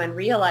not everyone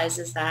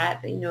realizes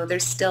that. You know,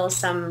 there's still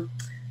some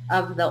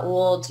of the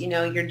old, you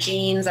know, your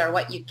genes are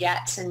what you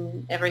get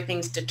and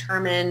everything's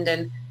determined.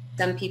 And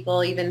some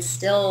people even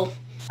still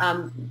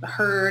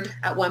heard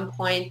at one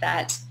point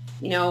that,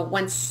 you know,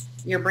 once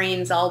your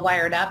brain's all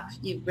wired up,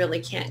 you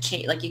really can't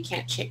change, like you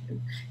can't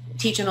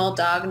teach an old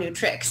dog new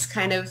tricks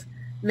kind of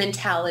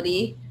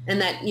mentality, and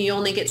that you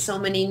only get so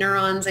many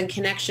neurons and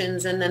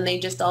connections, and then they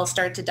just all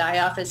start to die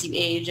off as you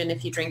age. And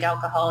if you drink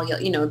alcohol, you'll,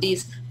 you know,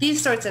 these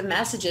sorts of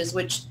messages,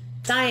 which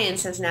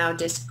science has now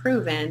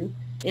disproven.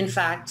 In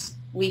fact,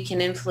 we can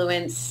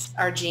influence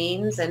our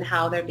genes and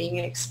how they're being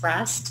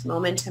expressed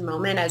moment to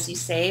moment, as you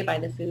say, by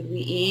the food we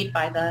eat,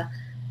 by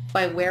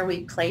where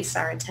we place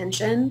our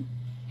attention,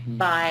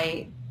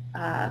 by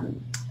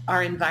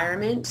our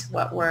environment,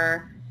 what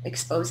we're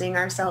exposing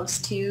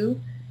ourselves to.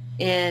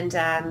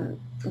 And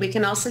we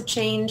can also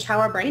change how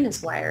our brain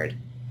is wired.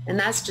 And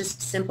that's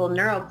just simple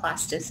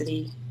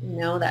neuroplasticity, you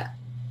know, that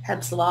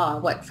Hebb's law,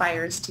 what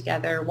fires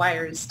together,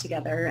 wires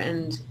together.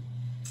 And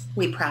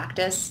we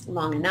practice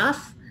long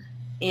enough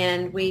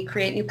and we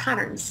create new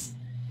patterns.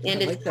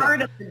 And it's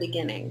part of the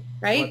beginning,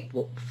 right?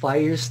 What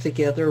fires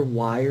together,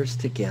 wires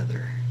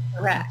together.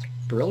 Correct.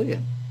 That's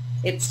brilliant.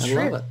 It's true.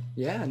 I love it.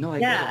 Yeah, no, I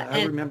get it.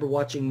 I remember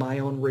watching my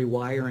own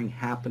rewiring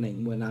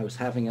happening when I was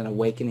having an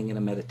awakening in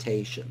a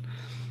meditation.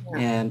 Yeah.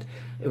 And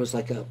it was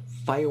like a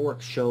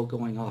fireworks show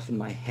going off in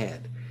my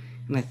head.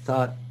 And I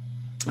thought,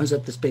 I was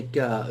at this big,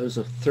 it was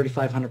a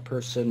 3,500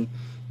 person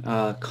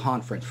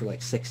conference for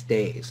like 6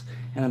 days.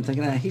 And I'm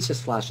thinking, he's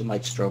just flashing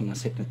lights, strobing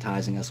us,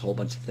 hypnotizing us, a whole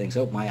bunch of things.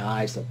 I opened my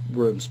eyes, the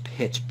room's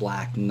pitch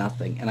black,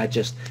 nothing. And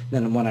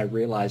then when I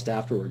realized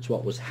afterwards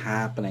what was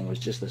happening was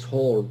just this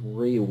whole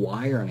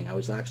rewiring. I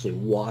was actually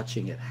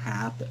watching it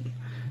happen.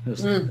 It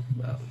was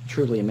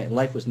truly amazing.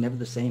 Life was never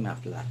the same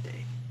after that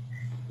day.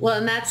 Well,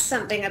 and that's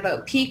something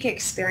about peak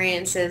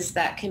experiences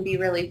that can be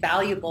really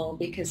valuable,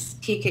 because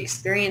peak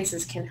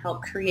experiences can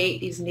help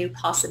create these new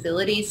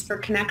possibilities for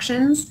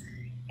connections.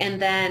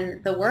 And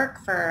then the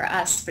work for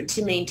us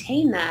to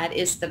maintain that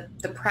is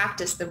the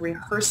practice, the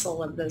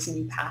rehearsal of those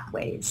new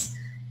pathways.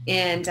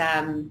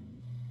 And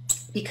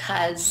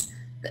because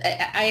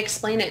I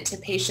explain it to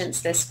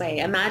patients this way: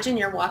 imagine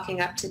you're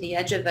walking up to the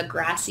edge of a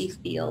grassy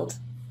field.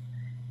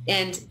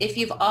 And if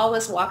you've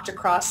always walked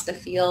across the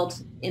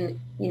field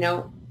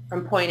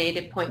from point A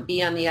to point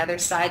B on the other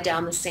side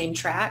down the same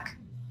track,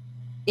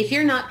 if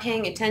you're not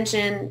paying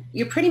attention,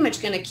 you're pretty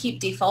much going to keep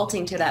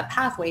defaulting to that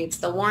pathway. It's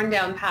the worn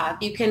down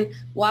path. You can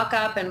walk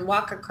up and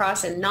walk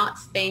across and not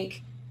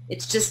think.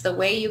 It's just the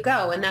way you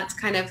go. And that's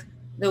kind of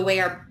the way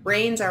our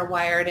brains are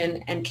wired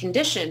and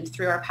conditioned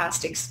through our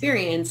past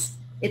experience.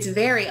 It's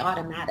very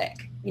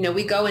automatic. You know,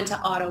 we go into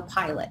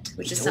autopilot,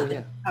 which is something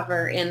we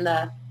cover in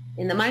the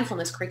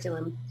mindfulness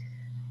curriculum.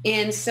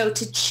 And so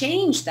to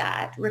change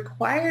that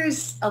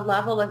requires a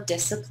level of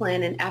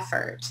discipline and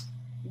effort,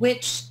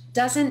 which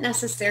doesn't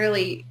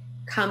necessarily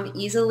come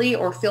easily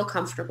or feel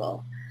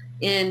comfortable.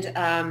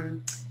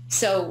 And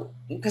so,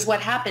 because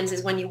what happens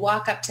is when you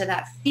walk up to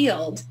that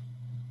field,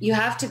 you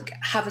have to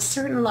have a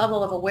certain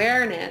level of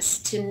awareness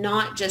to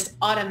not just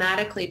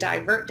automatically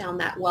divert down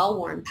that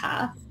well-worn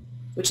path,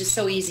 which is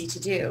so easy to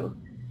do,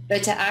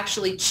 but to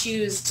actually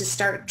choose to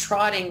start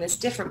trotting this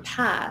different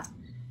path.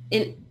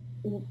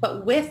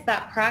 But with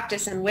that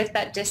practice and with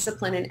that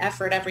discipline and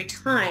effort every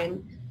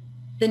time,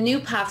 the new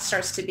path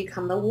starts to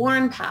become the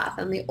worn path,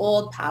 and the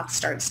old path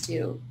starts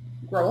to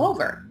grow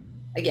over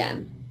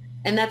again.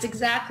 And that's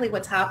exactly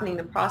what's happening in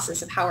the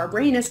process of how our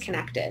brain is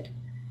connected.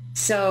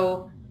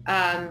 So,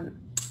 and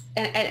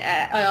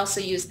I also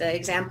use the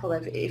example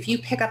of, if you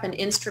pick up an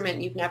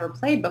instrument you've never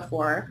played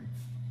before,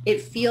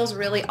 it feels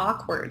really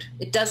awkward.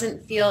 It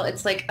doesn't feel,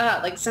 it's like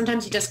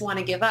sometimes you just want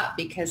to give up,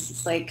 because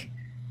it's like,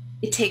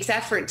 it takes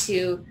effort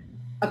to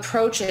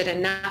approach it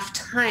enough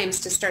times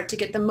to start to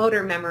get the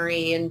motor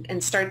memory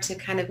and start to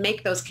kind of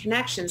make those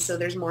connections so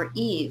there's more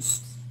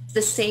ease. It's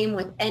the same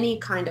with any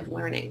kind of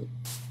learning,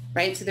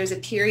 right? So there's a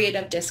period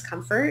of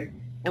discomfort,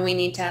 and we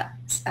need to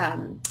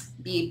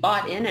be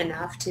bought in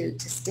enough to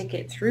stick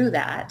it through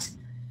that.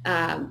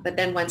 But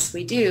then once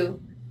we do,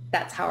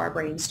 that's how our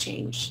brains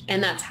change.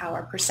 And that's how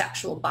our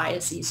perceptual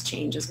biases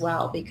change as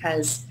well,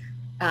 because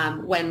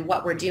when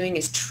what we're doing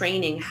is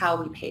training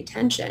how we pay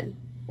attention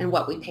and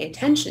what we pay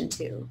attention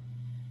to,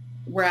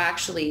 we're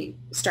actually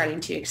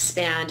starting to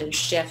expand and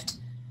shift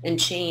and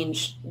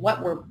change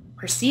what we're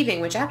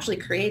perceiving, which actually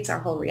creates our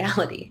whole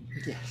reality.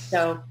 Yes.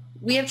 So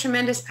we have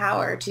tremendous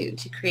power to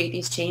create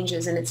these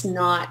changes, and it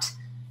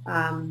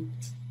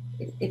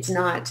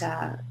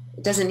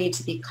doesn't need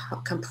to be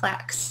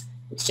complex.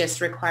 It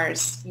just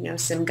requires,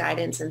 some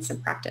guidance and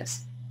some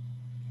practice.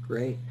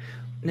 Great.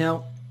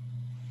 Now,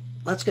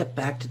 let's get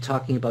back to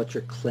talking about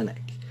your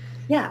clinic.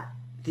 Yeah.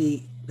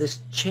 This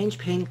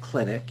CHANGEpain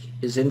Clinic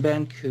is in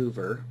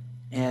Vancouver,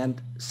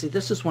 and see,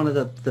 this is one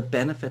of the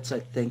benefits I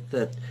think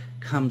that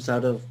comes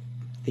out of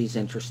these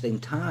interesting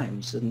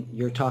times. And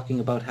you're talking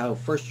about how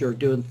first you're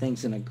doing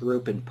things in a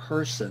group in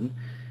person,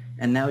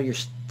 and now you're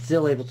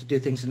still able to do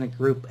things in a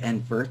group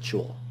and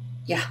virtual.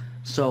 Yeah.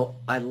 So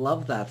I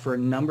love that for a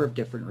number of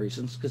different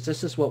reasons, because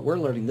this is what we're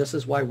learning. This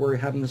is why we're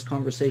having this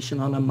conversation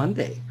on a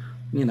Monday,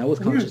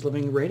 with Conscious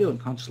Living Radio and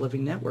Conscious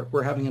Living Network.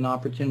 We're having an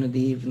opportunity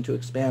even to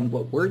expand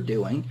what we're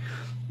doing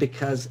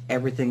because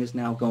everything is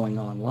now going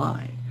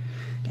online.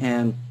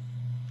 And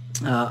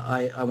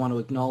I want to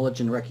acknowledge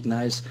and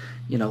recognize,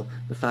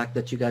 the fact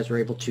that you guys were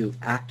able to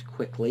act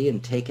quickly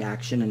and take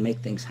action and make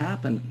things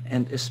happen,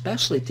 and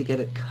especially to get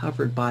it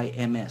covered by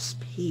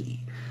MSP.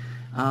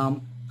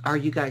 Are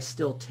you guys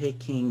still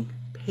taking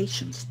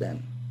patients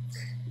then?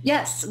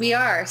 Yes, we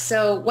are.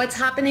 So what's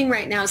happening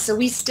right now, so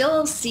we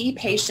still see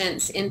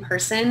patients in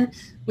person.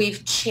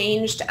 We've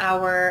changed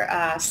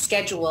our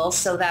schedule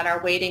so that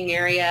our waiting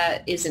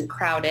area isn't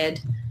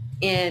crowded.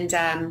 And,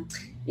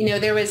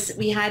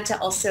 we had to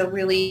also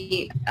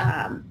really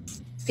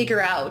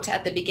figure out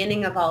at the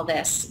beginning of all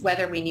this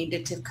whether we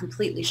needed to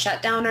completely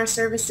shut down our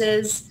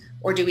services,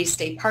 or do we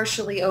stay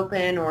partially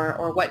open,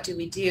 or what do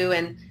we do?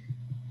 And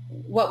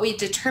what we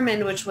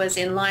determined, which was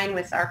in line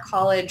with our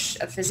College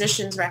of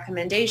Physicians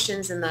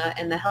recommendations and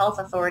the health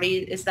authority,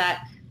 is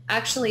that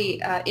actually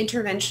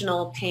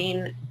interventional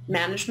pain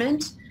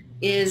management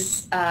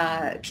is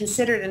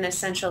considered an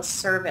essential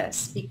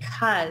service,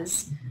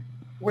 because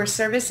we're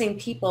servicing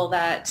people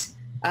that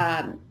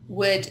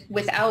would,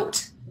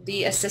 without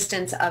the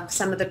assistance of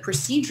some of the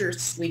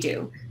procedures we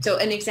do. So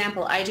an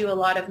example, I do a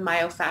lot of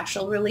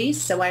myofascial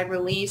release. So I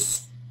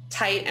release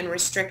tight and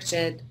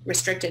restricted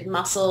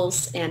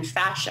muscles and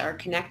fascia, or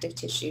connective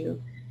tissue,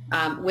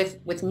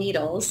 with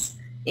needles,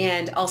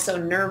 and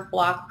also nerve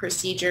block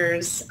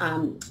procedures.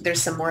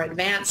 There's some more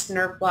advanced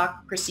nerve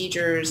block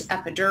procedures,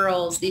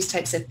 epidurals, these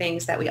types of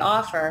things that we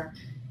offer.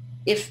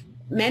 If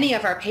many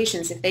of our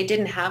patients, if they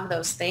didn't have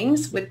those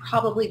things, would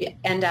probably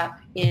end up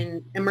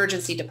in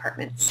emergency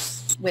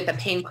departments with a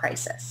pain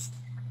crisis.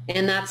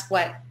 And that's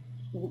what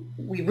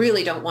we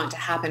really don't want to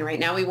happen right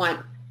now. We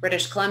want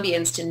British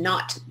Columbians to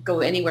not go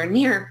anywhere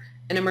near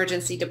an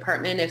emergency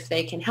department if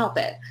they can help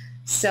it.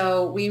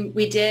 So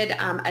we did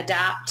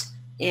adapt,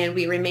 and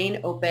we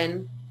remain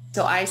open.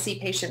 So I see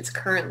patients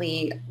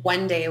currently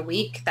 1 day a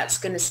week. That's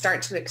going to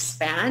start to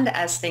expand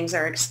as things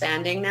are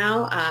expanding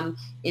now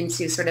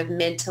into sort of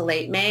mid to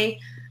late May.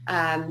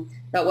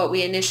 But what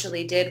we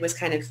initially did was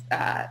kind of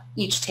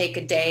each take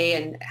a day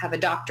and have a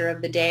doctor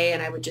of the day,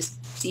 and I would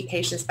just see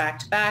patients back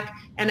to back.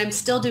 And I'm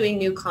still doing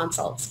new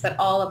consults, but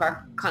all of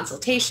our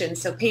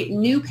consultations, so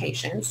new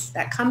patients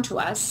that come to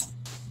us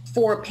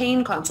for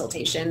pain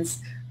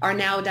consultations, are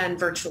now done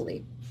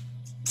virtually.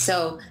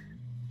 So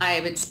I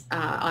would,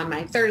 on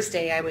my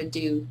Thursday, I would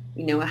do,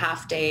 a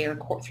half day or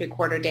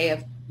three-quarter day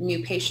of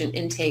new patient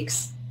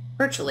intakes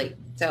virtually.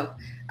 So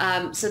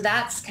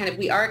that's kind of,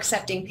 we are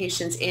accepting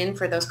patients in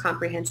for those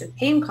comprehensive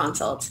pain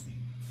consults.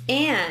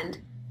 And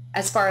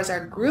as far as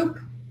our group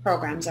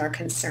programs are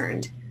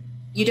concerned,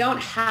 you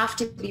don't have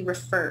to be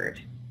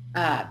referred.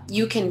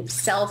 You can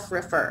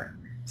self-refer.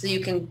 So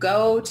you can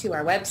go to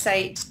our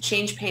website,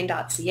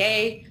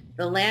 changepain.ca.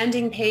 The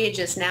landing page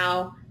is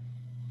now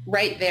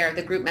right there.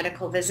 The group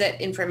medical visit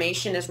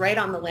information is right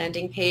on the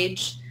landing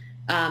page.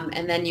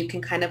 And then you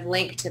can kind of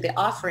link to the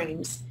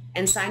offerings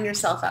and sign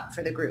yourself up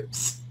for the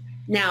groups.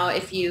 Now,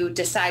 if you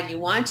decide you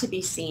want to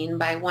be seen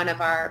by one of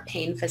our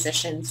pain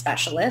physician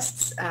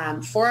specialists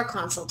for a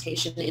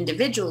consultation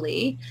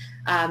individually,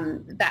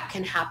 that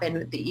can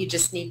happen. You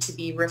just need to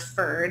be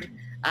referred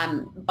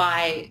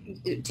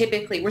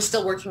typically, we're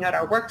still working out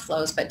our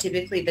workflows, but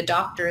typically the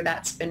doctor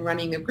that's been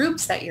running the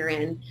groups that you're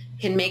in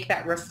can make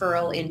that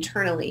referral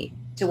internally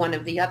to one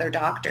of the other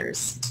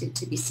doctors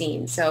to be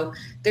seen. So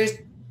there's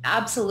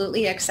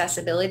absolutely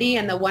accessibility.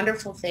 And the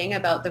wonderful thing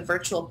about the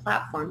virtual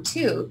platform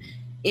too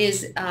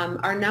is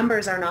our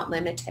numbers are not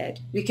limited.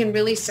 We can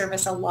really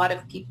service a lot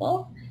of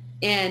people.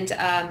 And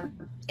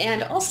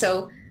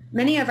also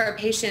many of our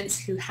patients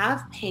who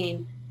have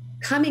pain,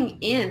 coming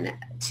in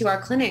to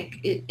our clinic,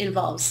 it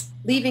involves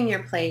leaving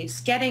your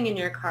place, getting in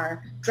your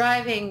car,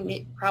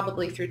 driving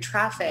probably through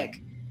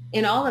traffic.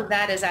 And all of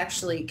that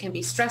can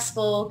be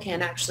stressful,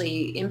 can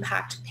actually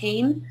impact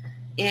pain.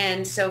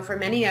 And so for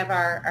many of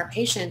our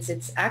patients,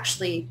 it's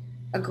actually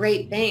a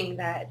great thing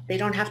that they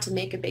don't have to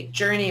make a big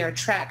journey or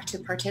trek to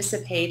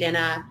participate in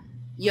a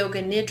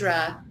yoga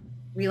nidra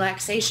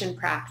relaxation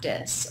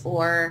practice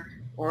or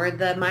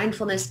the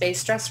mindfulness-based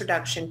stress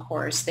reduction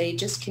course. They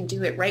just can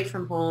do it right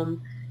from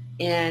home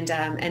and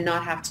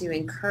not have to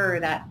incur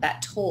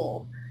that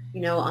toll,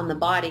 on the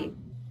body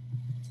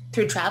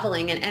through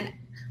traveling. And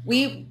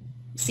we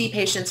see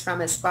patients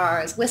from as far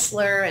as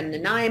Whistler and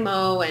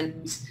Nanaimo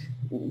and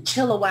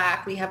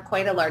Chilliwack. We have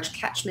quite a large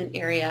catchment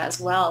area as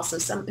well. So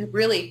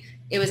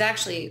it was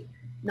actually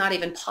not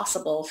even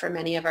possible for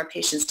many of our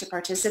patients to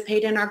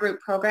participate in our group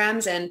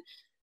programs. And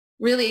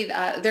really,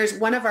 there's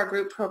one of our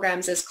group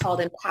programs is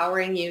called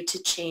Empowering You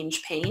to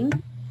Change Pain.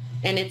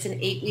 And it's an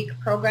 8-week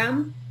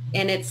program,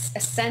 and it's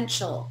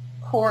essential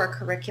core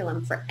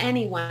curriculum for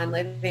anyone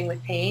living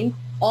with pain.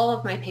 All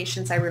of my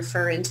patients I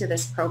refer into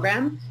this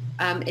program.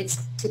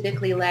 It's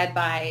typically led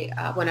by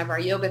one of our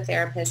yoga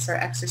therapists or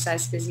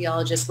exercise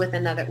physiologists with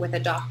a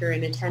doctor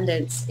in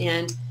attendance.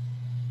 And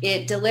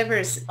it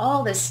delivers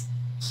all this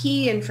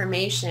key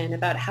information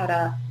about how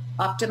to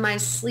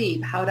optimize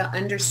sleep, how to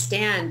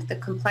understand the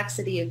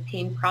complexity of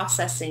pain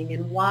processing,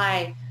 and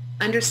why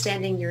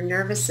understanding your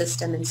nervous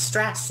system and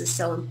stress is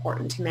so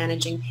important to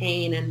managing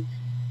pain.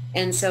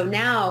 And so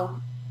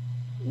now,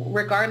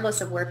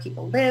 regardless of where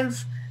people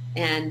live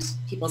and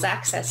people's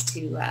access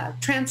to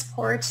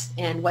transport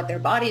and what their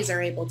bodies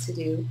are able to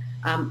do,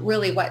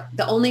 really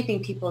the only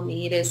thing people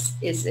need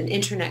is an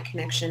internet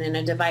connection and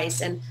a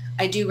device. And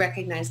I do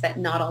recognize that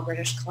not all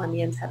British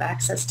Columbians have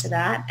access to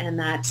that, and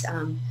that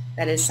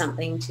that is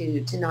something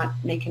to not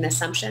make an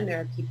assumption.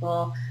 There are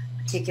people,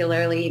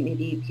 particularly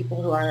maybe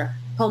people who are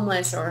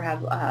homeless or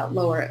have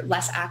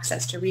less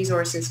access to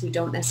resources, who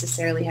don't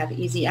necessarily have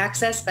easy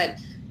access, but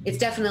it's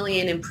definitely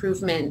an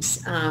improvement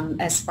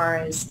as far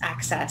as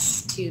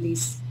access to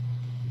these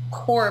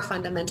core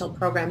fundamental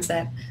programs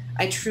that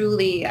I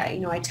truly,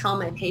 I tell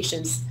my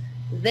patients,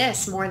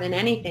 this more than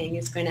anything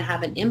is going to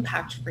have an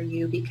impact for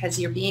you, because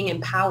you're being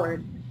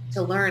empowered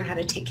to learn how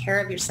to take care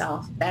of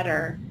yourself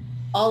better.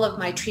 All of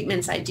my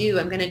treatments I do,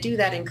 I'm going to do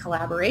that in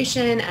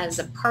collaboration as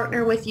a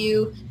partner with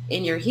you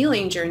in your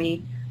healing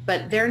journey,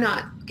 but they're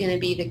not going to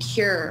be the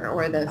cure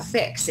or the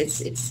fix.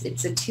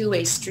 It's a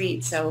two-way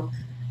street. So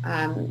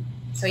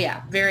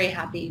yeah, very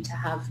happy to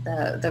have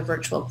the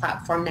virtual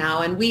platform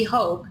now, and we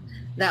hope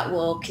that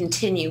will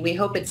continue. We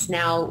hope it's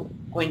now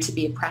going to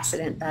be a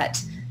precedent,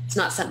 that it's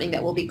not something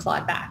that will be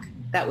clawed back.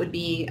 That would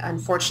be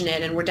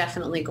unfortunate, and we're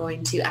definitely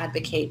going to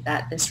advocate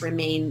that this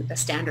remain the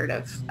standard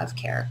of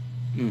care.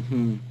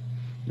 Mm-hmm.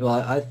 Well,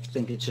 I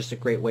think it's just a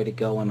great way to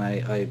go, and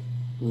I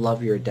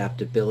love your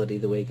adaptability,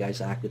 the way you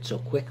guys acted so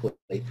quickly,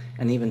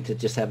 and even to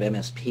just have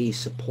MSP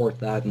support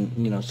that,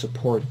 and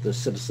support the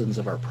citizens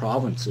of our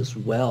province as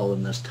well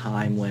in this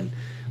time when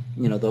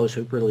those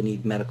who really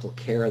need medical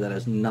care that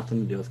has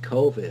nothing to do with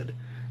COVID,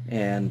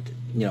 and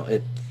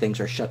things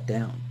are shut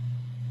down.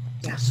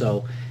 Yeah.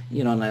 So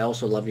and I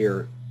also love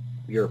your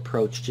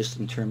approach just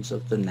in terms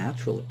of the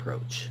natural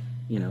approach,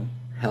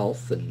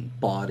 health and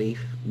body.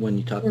 When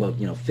you talk about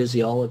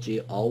physiology,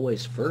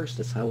 always first.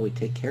 That's how we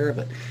take care of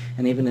it.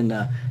 And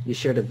even you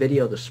shared a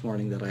video this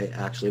morning that I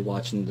actually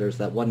watched, and there's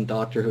that one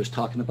doctor who was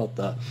talking about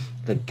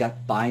the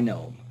gut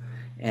biome,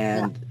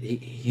 and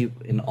he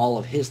in all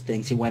of his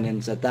things, he went in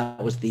and said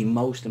that was the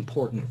most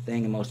important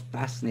thing and most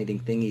fascinating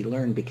thing he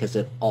learned, because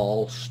it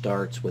all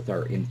starts with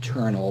our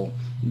internal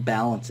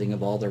balancing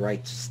of all the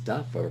right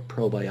stuff, or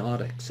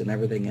probiotics and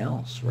everything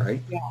else, right?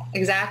 Yeah,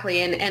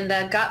 exactly. And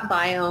the gut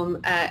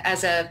biome,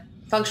 as a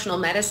functional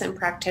medicine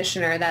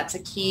practitioner, that's a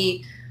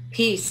key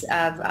piece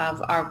of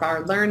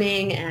our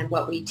learning and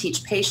what we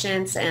teach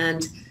patients.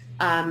 And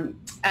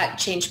at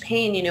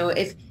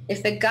CHANGEpain,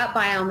 if the gut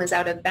biome is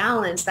out of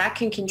balance, that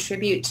can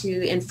contribute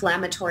to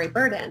inflammatory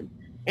burden,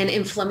 and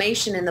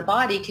inflammation in the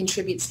body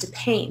contributes to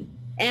pain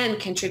and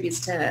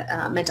contributes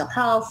to mental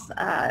health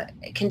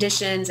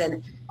conditions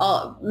and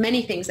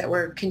many things that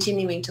we're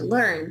continuing to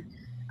learn.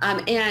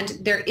 And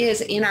there is,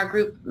 in our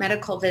group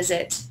medical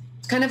visit,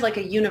 it's kind of like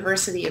a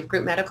university of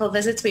group medical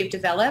visits we've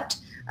developed.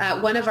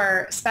 One of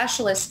our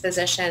specialist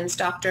physicians,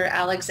 Dr.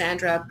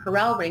 Alexandra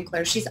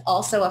Perel-Winkler, she's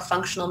also a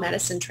functional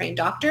medicine trained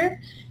doctor.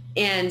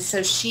 And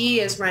so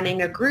she is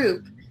running a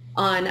group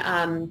on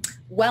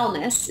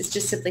wellness. It's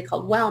just simply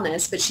called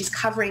wellness, but she's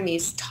covering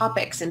these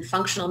topics in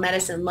functional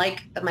medicine,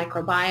 like the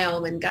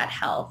microbiome and gut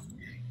health.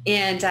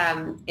 And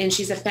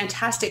she's a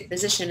fantastic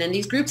physician. And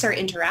these groups are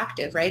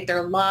interactive, right?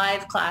 They're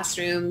live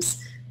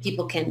classrooms.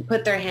 People can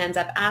put their hands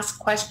up, ask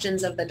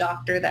questions of the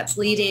doctor that's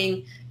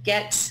leading,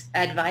 get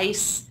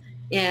advice,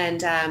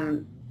 and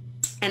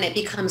it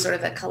becomes sort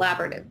of a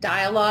collaborative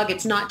dialogue.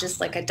 It's not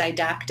just like a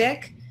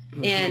didactic.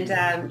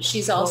 And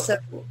she's also...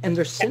 And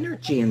there's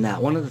synergy in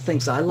that. One of the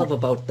things I love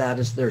about that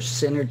is there's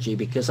synergy,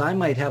 because I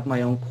might have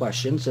my own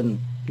questions and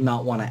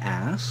not want to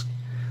ask,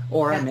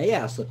 or I may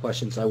ask the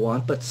questions I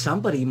want, but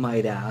somebody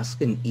might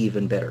ask an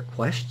even better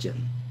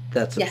question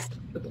that's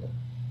applicable,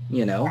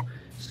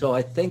 So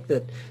I think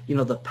that,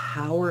 the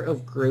power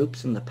of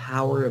groups and the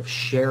power of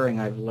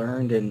sharing, I've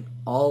learned in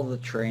all the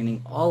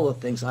training, all the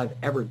things I've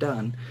ever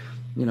done,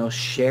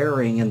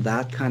 sharing in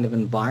that kind of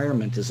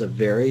environment is a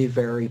very,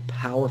 very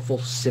powerful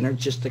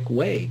synergistic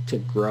way to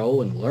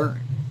grow and learn.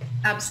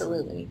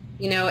 Absolutely.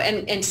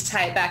 And to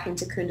tie it back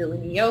into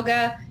Kundalini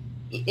Yoga,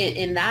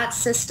 in that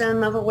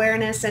system of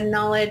awareness and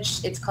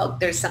knowledge,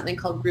 there's something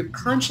called group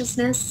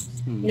consciousness.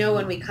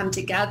 When we come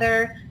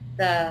together,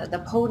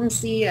 the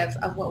potency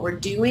of what we're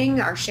doing,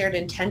 our shared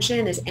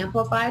intention, is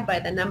amplified by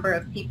the number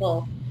of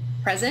people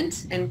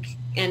present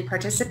and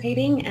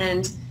participating.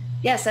 And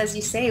yes, as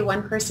you say,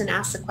 one person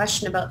asks a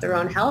question about their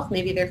own health.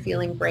 Maybe they're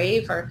feeling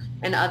brave,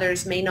 and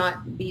others may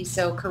not be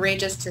so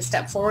courageous to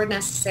step forward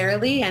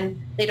necessarily,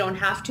 and they don't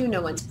have to.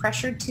 No one's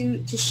pressured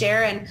to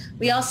share. And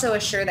we also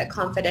assure that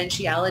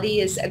confidentiality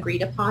is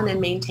agreed upon and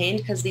maintained,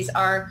 because these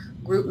are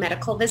group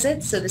medical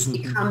visits. So this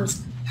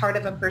becomes part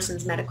of a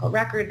person's medical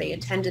record. They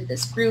attended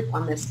this group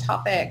on this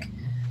topic.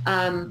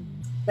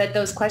 But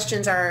those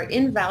questions are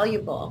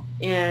invaluable.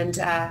 And,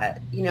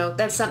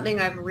 that's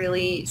something I've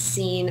really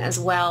seen as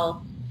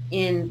well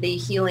in the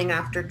Healing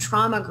After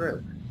Trauma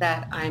group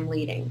that I'm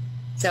leading.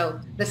 So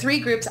the 3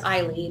 groups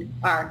I lead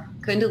are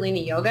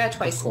Kundalini Yoga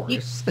twice a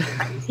week.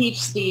 I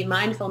teach the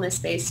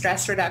mindfulness-based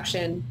stress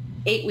reduction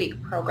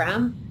 8-week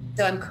program.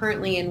 So I'm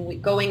currently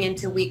going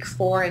into week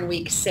 4 and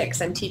week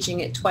 6. I'm teaching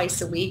it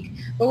twice a week,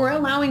 but we're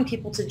allowing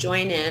people to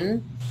join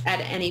in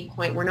at any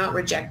point. We're not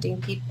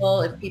rejecting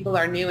people. If people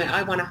are new and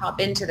I want to hop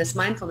into this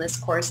mindfulness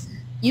course,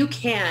 you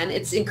can.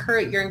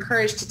 You're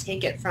encouraged to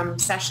take it from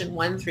session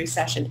 1 through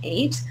session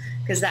 8,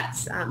 because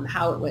that's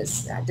how it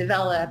was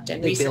developed.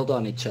 And they build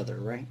on each other,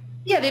 right?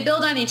 Yeah, they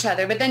build on each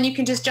other, but then you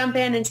can just jump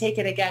in and take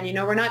it again.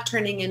 We're not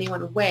turning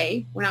anyone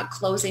away. We're not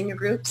closing your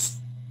groups.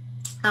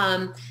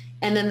 And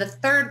then the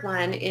third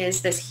one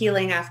is this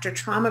Healing After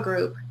Trauma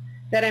group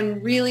that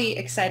I'm really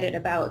excited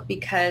about,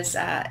 because,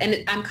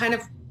 and I'm kind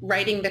of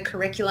writing the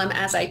curriculum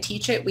as I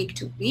teach it week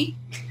to week.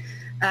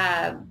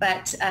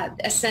 But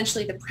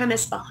essentially the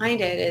premise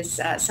behind it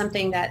is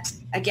something that,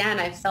 again,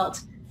 I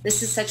felt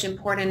this is such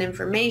important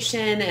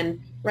information.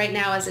 And right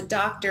now as a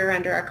doctor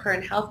under our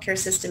current healthcare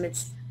system,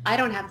 I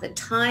don't have the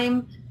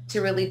time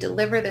to really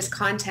deliver this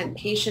content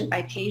patient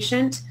by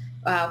patient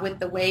with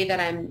the way that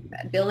I'm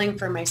billing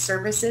for my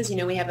services.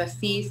 We have a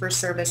fee for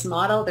service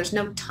model. There's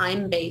no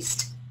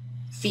time-based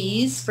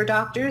fees for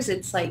doctors.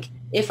 It's like,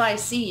 if I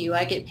see you,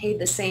 I get paid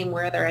the same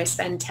whether I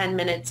spend 10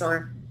 minutes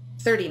or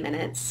 30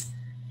 minutes.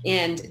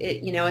 And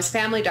as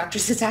family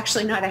doctors, it's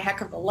actually not a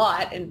heck of a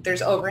lot, and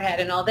there's overhead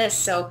and all this.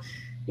 So,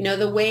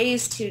 the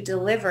ways to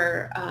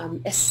deliver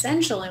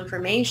essential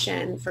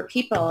information for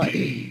people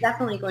is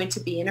definitely going to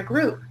be in a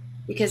group,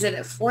 because it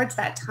affords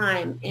that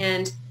time.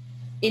 And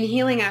in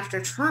Healing After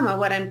Trauma,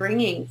 what I'm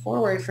bringing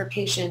forward for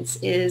patients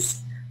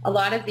is a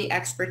lot of the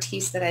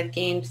expertise that I've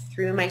gained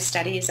through my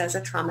studies as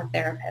a trauma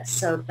therapist.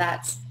 So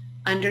that's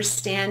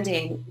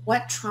understanding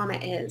what trauma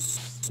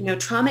is.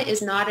 Trauma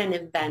is not an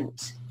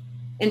event.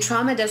 And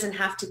trauma doesn't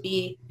have to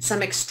be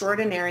some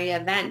extraordinary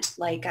event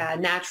like a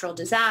natural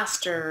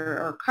disaster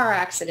or car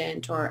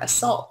accident or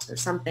assault or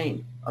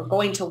something, or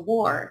going to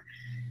war.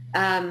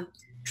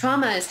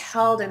 Trauma is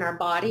held in our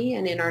body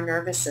and in our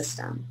nervous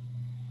system.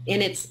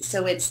 And it's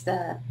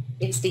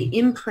the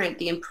imprint,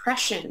 the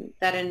impression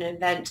that an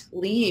event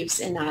leaves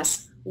in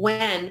us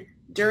when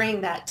during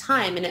that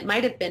time, and it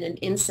might have been an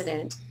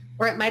incident,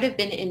 or it might have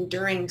been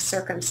enduring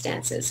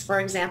circumstances.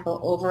 For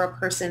example, over a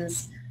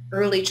person's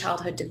early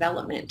childhood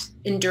development,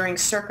 enduring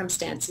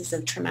circumstances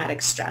of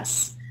traumatic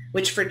stress,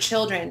 which for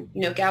children,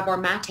 Gabor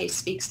Mate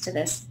speaks to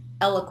this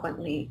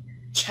eloquently.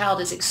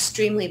 Child is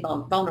extremely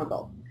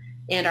vulnerable,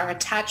 and our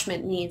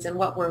attachment needs and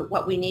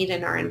what we need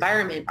in our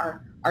environment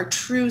are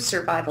true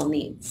survival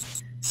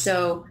needs.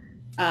 So,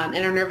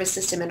 and our nervous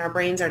system and our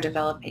brains are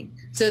developing.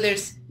 So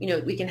there's,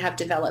 we can have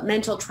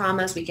developmental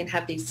traumas. We can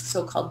have these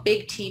so-called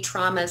big T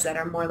traumas that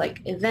are more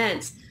like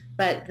events.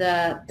 But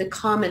the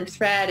common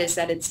thread is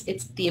that it's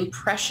the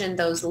impression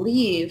those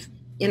leave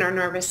in our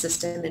nervous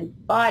system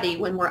and body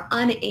when we're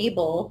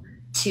unable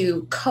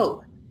to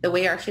cope the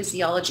way our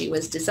physiology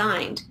was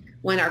designed.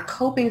 When our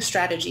coping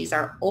strategies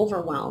are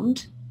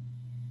overwhelmed,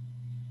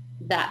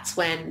 that's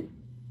when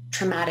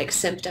traumatic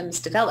symptoms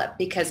develop,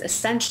 because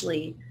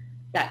essentially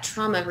that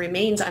trauma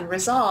remains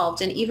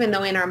unresolved. And even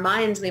though in our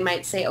minds we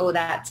might say, oh,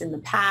 that's in the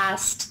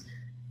past,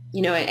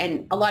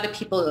 and a lot of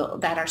people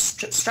that are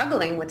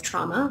struggling with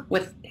trauma,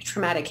 with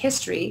traumatic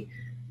history,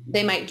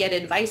 they might get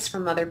advice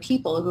from other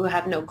people who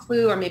have no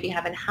clue or maybe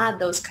haven't had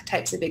those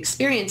types of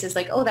experiences,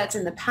 like, oh, that's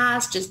in the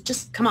past,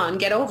 just come on,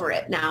 get over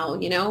it now,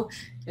 And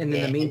in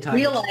the meantime,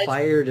 it's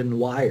fired and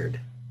wired.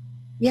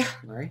 Yeah.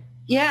 Right?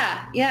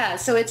 Yeah.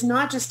 So it's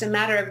not just a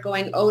matter of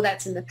going, oh,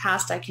 that's in the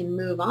past, I can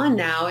move on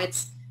now.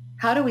 It's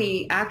how do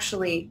we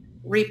actually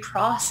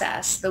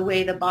reprocess the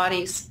way the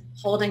body's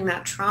holding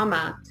that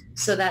trauma,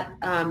 so that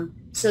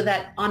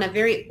on a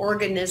very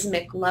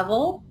organismic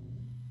level,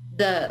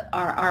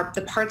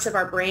 the parts of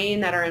our brain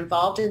that are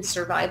involved in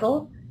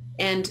survival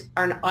and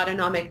our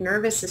autonomic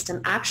nervous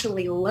system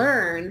actually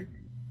learn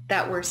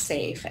that we're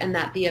safe and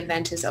that the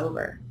event is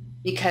over,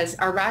 because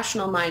our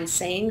rational mind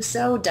saying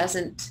so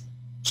doesn't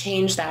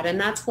change that. And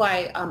that's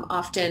why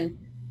often,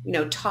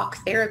 talk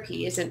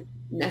therapy isn't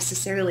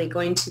necessarily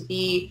going to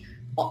be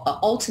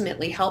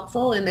ultimately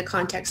helpful in the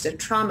context of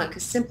trauma,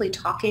 because simply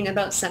talking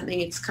about something,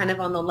 it's kind of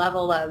on the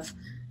level of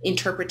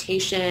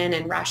interpretation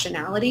and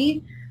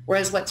rationality,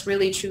 whereas what's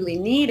really truly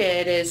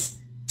needed is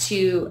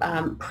to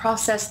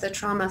process the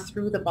trauma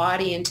through the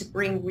body and to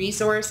bring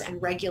resource and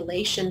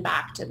regulation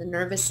back to the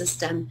nervous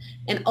system,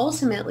 and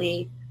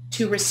ultimately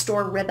to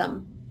restore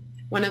rhythm.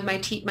 One of my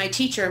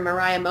teacher,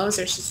 Mariah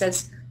Moser, she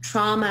says,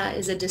 trauma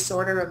is a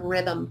disorder of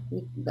rhythm.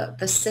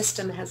 The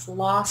system has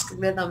lost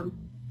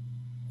rhythm.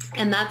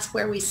 And that's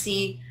where we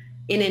see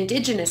in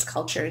indigenous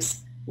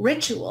cultures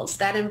rituals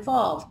that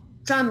involve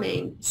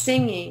drumming,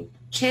 singing,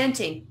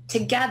 chanting,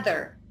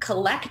 together,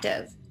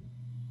 collective.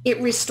 It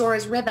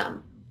restores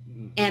rhythm.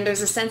 And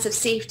there's a sense of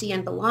safety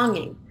and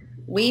belonging.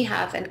 We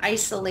have an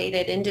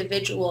isolated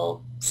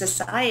individual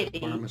society.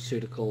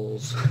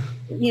 Pharmaceuticals.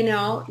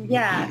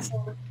 Yeah.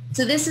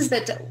 So this is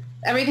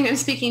everything I'm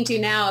speaking to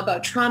now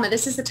about trauma.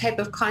 This is the type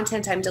of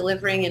content I'm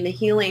delivering in the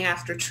Healing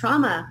After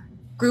Trauma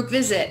group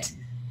visit.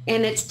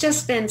 And it's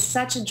just been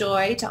such a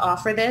joy to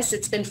offer this.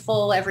 It's been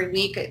full every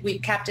week.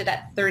 We've capped it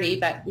at 30,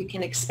 but we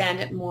can expand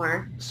it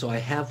more. So I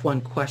have one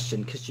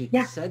question, because you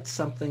said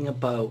something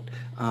about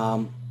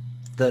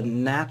the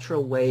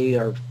natural way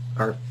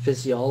our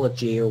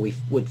physiology, or we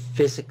would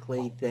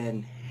physically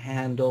then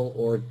handle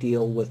or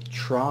deal with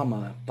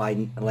trauma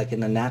by, like, in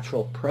the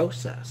natural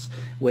process,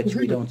 which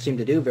we don't seem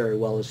to do very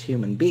well as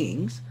human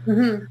beings.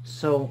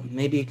 So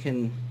maybe you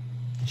can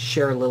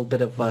share a little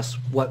bit of us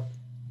what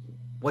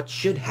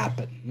should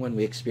happen when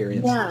we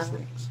experience these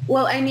things.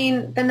 Well, I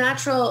mean, the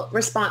natural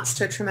response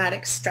to a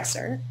traumatic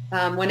stressor,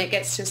 when it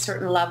gets to a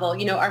certain level,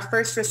 our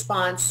first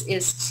response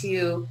is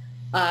to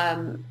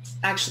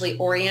actually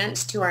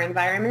orient to our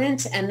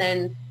environment and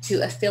then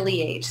to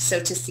affiliate, so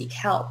to seek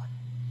help.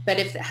 But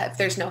if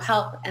there's no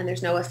help and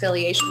there's no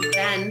affiliation,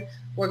 then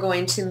we're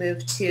going to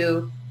move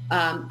to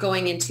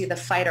going into the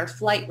fight or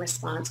flight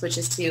response, which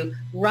is to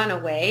run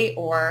away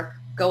or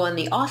go on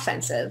the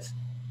offensive,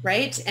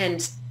 right?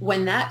 And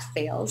when that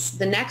fails,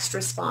 the next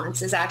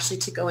response is actually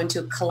to go into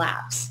a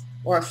collapse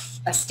or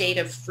a state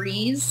of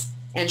freeze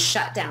and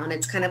shut down.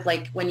 It's kind of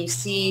like when you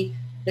see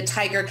the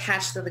tiger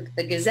catch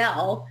the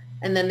gazelle,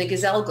 and then the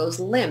gazelle goes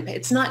limp.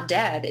 It's not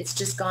dead. It's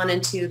just gone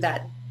into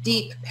that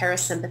deep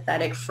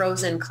parasympathetic,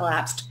 frozen,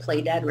 collapsed,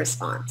 play dead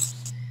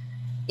response.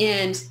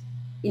 And,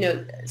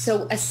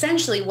 so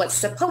essentially what's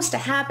supposed to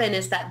happen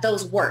is that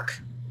those work.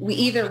 We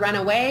either run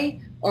away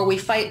or we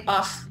fight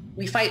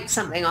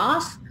something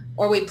off,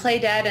 or we play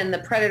dead and the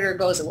predator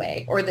goes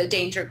away or the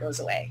danger goes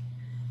away.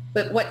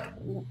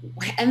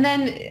 And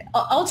then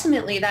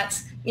ultimately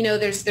that's,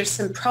 there's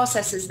some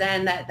processes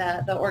then that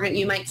the organ,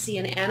 you might see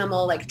an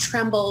animal like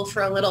tremble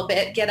for a little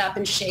bit, get up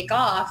and shake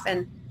off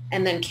and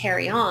then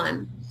carry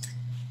on.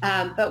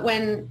 But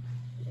when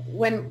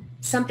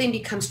something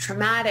becomes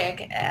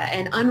traumatic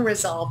and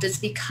unresolved, it's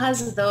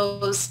because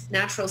those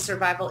natural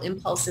survival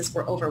impulses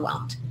were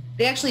overwhelmed.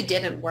 They actually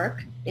didn't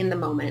work in the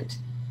moment.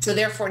 So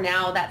therefore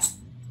now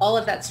all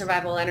of that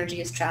survival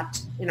energy is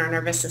trapped in our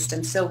nervous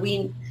system. So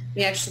we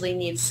actually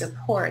need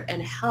support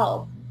and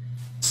help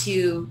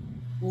to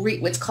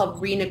what's called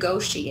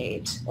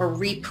renegotiate or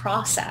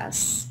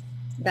reprocess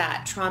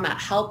that trauma,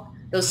 help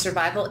those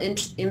survival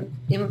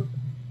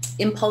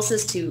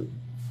impulses to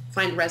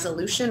find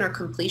resolution or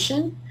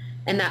completion.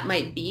 And that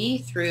might be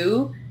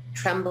through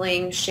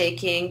trembling,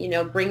 shaking,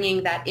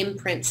 bringing that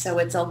imprint so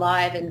it's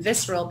alive and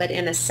visceral, but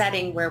in a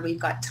setting where we've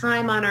got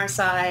time on our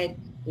side,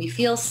 we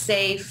feel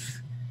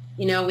safe,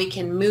 we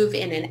can move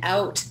in and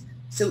out.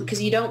 So,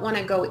 because you don't want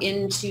to go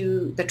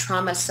into the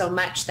trauma so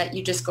much that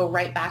you just go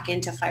right back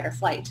into fight or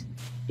flight.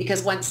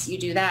 Because once you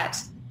do that,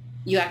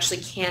 you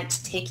actually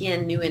can't take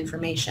in new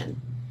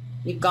information.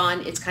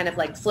 It's kind of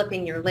like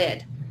flipping your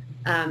lid.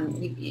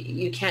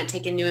 You can't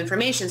take in new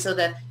information, so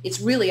that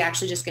it's really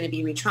actually just going to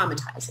be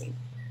re-traumatizing.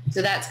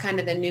 So that's kind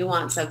of the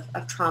nuance of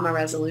trauma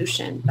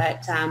resolution.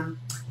 But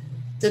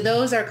so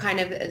those are kind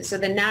of, so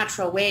the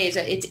natural ways,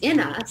 it's in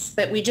us,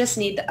 but we just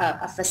need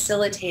a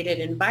facilitated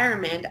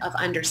environment of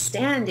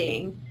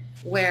understanding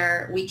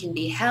where we can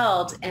be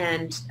held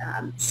and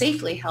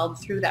safely held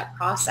through that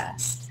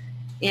process.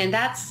 And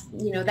that's,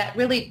 that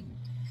really,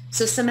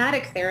 so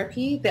somatic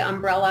therapy, the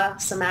umbrella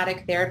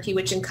somatic therapy,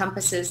 which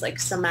encompasses like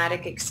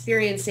somatic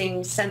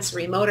experiencing,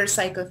 sensory motor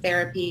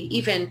psychotherapy,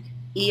 even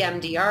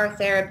EMDR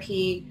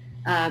therapy,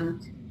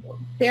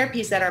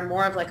 therapies that are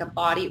more of like a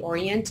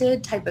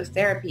body-oriented type of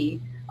therapy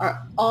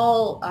are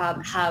all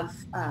have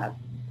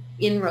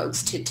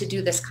inroads to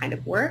do this kind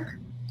of work.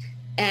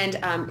 And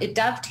it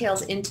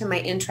dovetails into my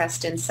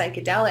interest in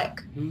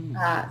psychedelic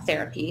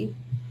therapy,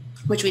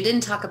 which we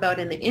didn't talk about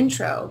in the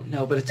intro.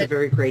 No, but it's a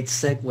very great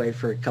segue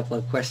for a couple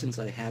of questions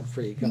I had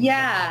for you.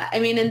 Yeah, I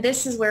mean, and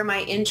this is where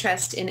my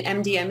interest in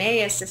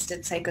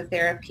MDMA-assisted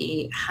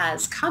psychotherapy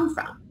has come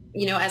from.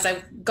 As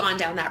I've gone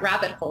down that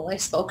rabbit hole I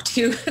spoke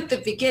to at the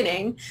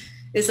beginning,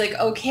 is like,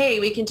 okay,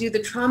 we can do the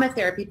trauma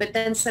therapy, but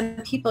then some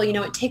people,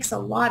 it takes a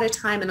lot of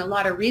time and a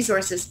lot of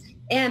resources,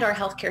 and our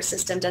healthcare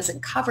system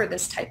doesn't cover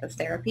this type of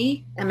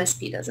therapy.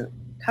 MSP doesn't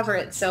cover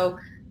it. So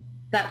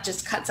that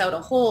just cuts out a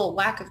whole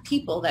whack of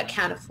people that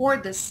can't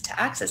afford to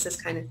access this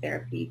kind of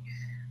therapy.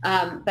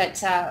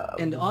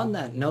 And on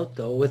that note,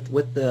 though,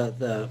 with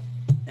the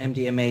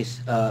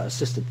MDMA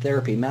assisted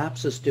therapy,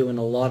 MAPS is doing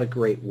a lot of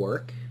great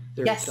work.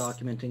 They're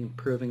documenting,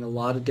 improving a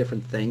lot of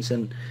different things,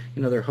 and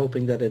they're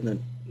hoping that in the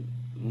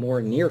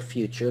more near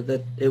future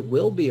that it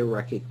will be a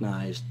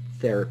recognized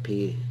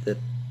therapy that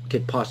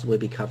could possibly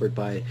be covered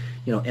by,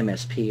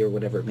 MSP or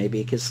whatever it may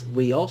be, because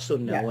we also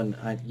know, and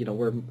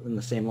we're in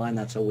the same line,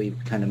 that's how we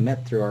kind of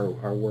met through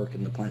our work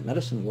in the plant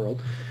medicine world.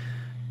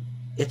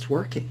 It's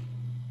working.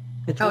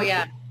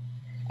 Yeah.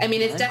 I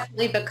mean, it's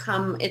definitely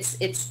become,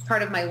 it's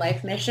part of my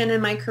life mission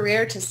in my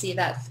career to see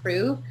that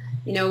through.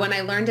 When I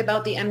learned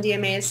about the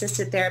MDMA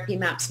assisted therapy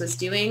MAPS was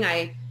doing,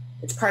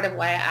 it's part of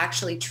why I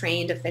actually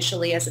trained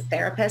officially as a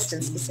therapist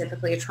and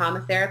specifically a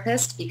trauma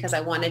therapist, because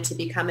I wanted to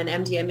become an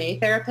MDMA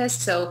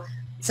therapist. So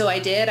I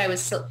did. I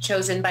was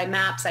chosen by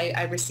MAPS.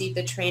 I received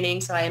the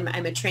training. So I'm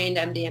a trained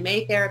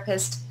MDMA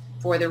therapist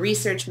for the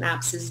research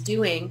MAPS is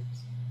doing.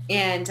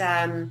 And,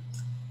 to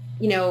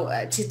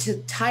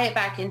tie it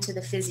back into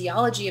the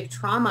physiology of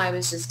trauma, I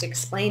was just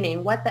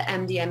explaining what the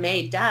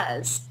MDMA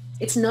does.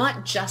 It's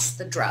not just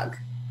the drug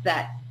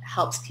that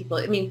helps people.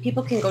 I mean,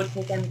 people can go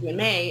take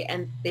MDMA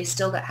and they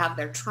still have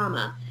their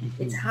trauma.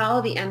 Mm-hmm. It's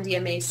how the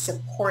MDMA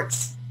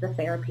supports the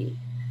therapy.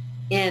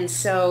 And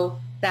so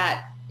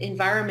that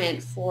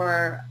environment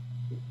for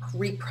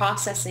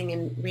reprocessing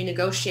and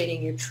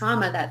renegotiating your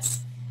trauma that's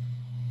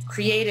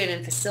created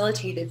and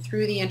facilitated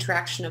through the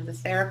interaction of the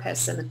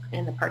therapist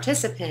and the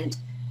participant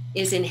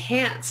is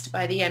enhanced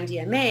by the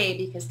MDMA,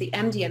 because the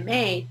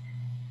MDMA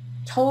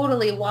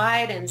totally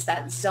widens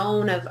that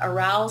zone of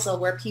arousal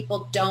where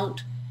people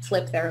don't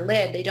flip their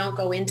lid. They don't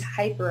go into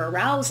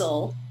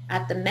hyperarousal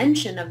at the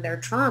mention of their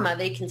trauma.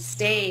 They can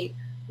stay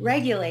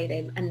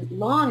regulated and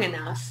long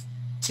enough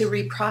to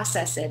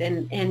reprocess it.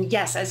 And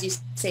yes, as you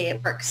say,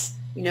 it works.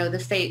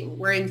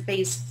 We're in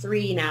phase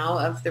 3 now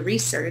of the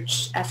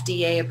research,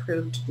 FDA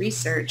approved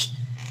research.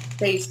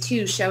 Phase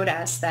 2 showed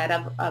us that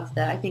of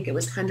the, I think it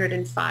was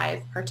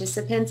 105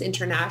 participants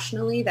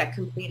internationally that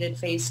completed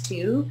phase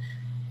 2,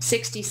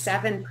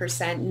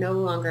 67% no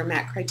longer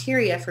met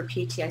criteria for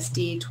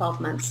PTSD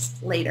 12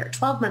 months later,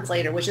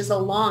 which is a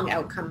long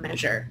outcome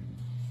measure.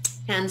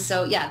 And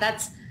so,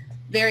 that's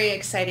very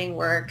exciting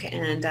work.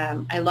 And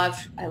I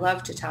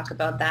love to talk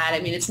about that. I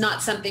mean, it's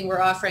not something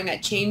we're offering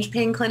at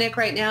CHANGEpain Clinic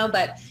right now,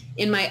 but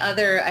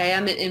I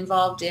am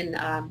involved in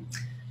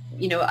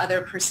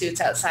other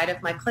pursuits outside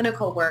of my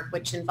clinical work,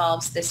 which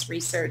involves this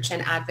research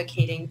and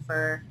advocating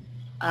for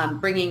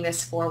bringing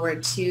this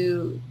forward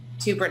to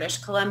British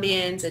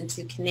Columbians and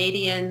to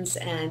Canadians.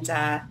 And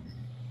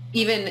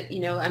even,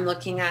 I'm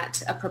looking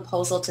at a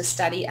proposal to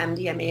study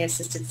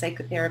MDMA-assisted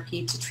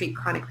psychotherapy to treat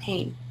chronic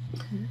pain.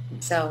 Mm-hmm.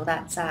 So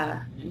that's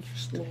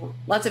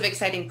lots of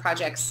exciting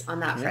projects on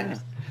that front.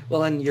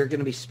 Well, and you're going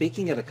to be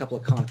speaking at a couple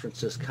of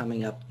conferences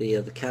coming up,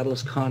 the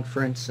Catalyst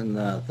Conference and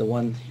the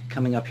one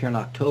coming up here in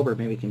October.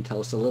 Maybe you can tell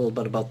us a little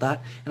bit about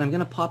that. And I'm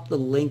going to pop the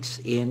links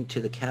into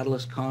the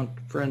Catalyst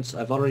Conference.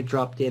 I've already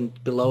dropped in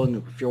below,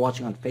 and if you're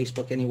watching on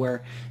Facebook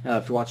anywhere,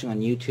 if you're watching on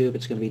YouTube,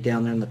 it's going to be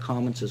down there in the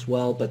comments as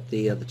well. But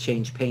the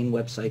CHANGEpain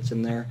website's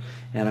in there,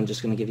 and I'm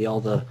just going to give you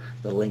all the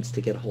links to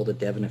get a hold of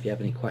Devon if you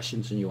have any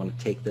questions and you want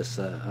to take this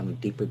on a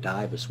deeper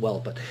dive as well.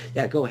 But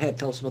yeah, go ahead,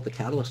 tell us about the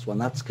Catalyst one.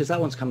 That's because that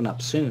one's coming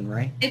up soon,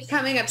 right? It's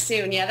coming up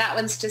soon. Yeah, that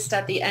one's just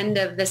at the end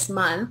of this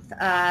month.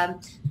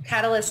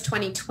 Catalyst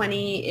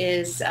 2020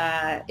 is,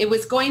 it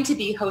was going to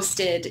be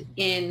hosted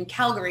in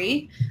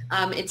Calgary.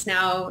 It's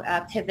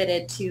now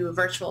pivoted to a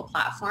virtual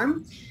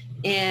platform.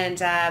 And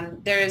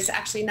there's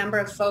actually a number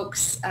of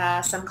folks,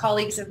 some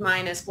colleagues of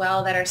mine as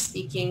well that are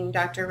speaking,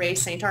 Dr. Ray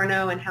St.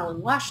 Arnaud and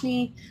Helen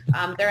Washney.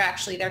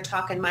 Their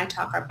talk and my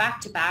talk are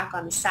back-to-back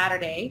on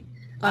Saturday.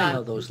 I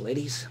know those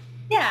ladies.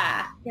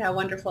 Yeah,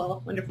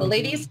 wonderful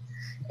ladies.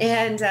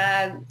 And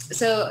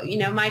so,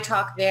 my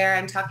talk there,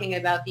 I'm talking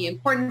about the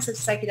importance of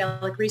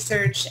psychedelic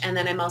research, and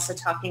then I'm also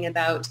talking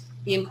about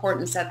the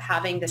importance of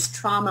having this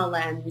trauma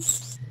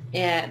lens,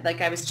 and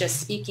like I was just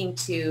speaking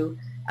to,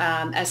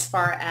 as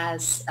far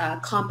as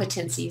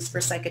competencies for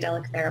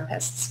psychedelic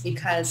therapists,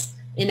 because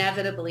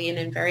inevitably and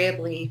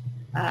invariably,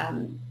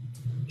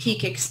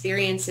 peak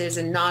experiences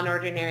and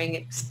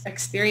non-ordinary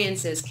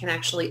experiences can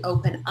actually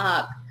open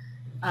up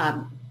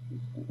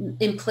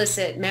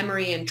implicit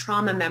memory and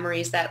trauma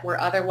memories that were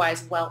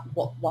otherwise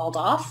walled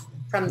off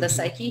from the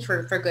psyche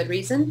for good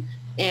reason.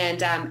 And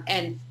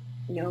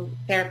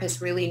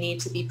therapists really need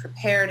to be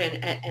prepared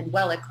and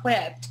well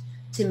equipped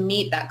to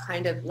meet that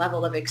kind of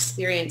level of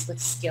experience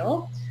with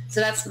skill. So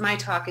that's my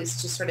talk, is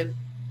to sort of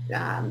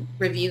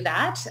review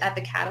that at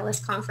the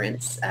Catalyst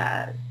Conference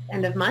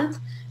end of month.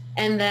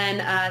 And then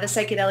the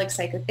Psychedelic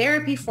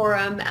Psychotherapy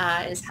Forum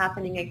is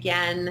happening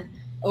again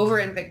over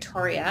in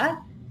Victoria.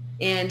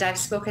 And I've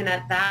spoken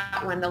at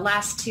that one, the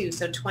last two,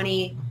 so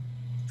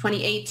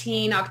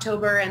 2018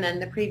 October, and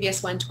then the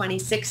previous one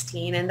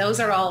 2016. And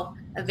those are all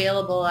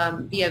available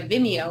via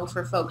Vimeo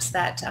for folks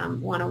that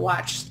want to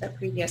watch the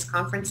previous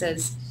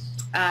conferences.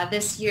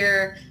 This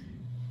year,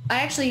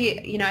 I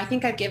actually, I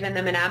think I've given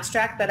them an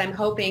abstract, but I'm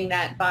hoping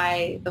that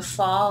by the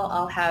fall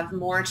I'll have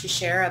more to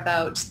share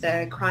about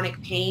the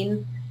chronic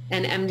pain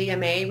and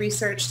MDMA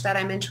research that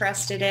I'm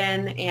interested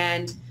in,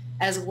 and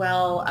as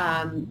well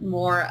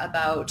more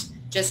about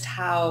just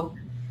how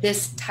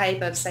this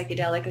type of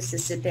psychedelic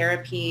assisted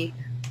therapy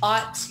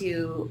ought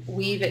to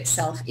weave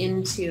itself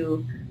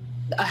into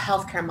a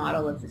healthcare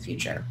model of the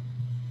future.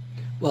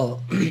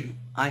 Well,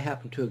 I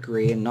happen to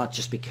agree, and not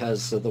just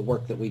because of the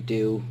work that we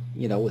do,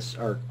 with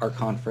our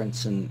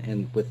conference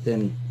and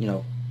within,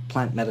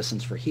 plant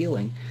medicines for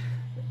healing.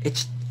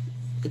 It's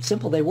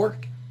simple. They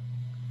work.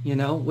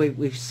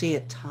 We see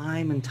it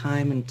time and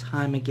time and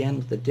time again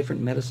with the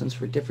different medicines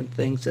for different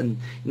things. And,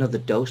 the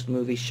Dosed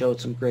movie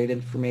showed some great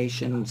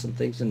information and some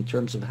things in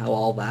terms of how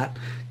all that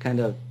kind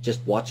of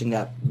just watching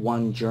that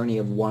one journey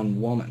of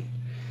one woman.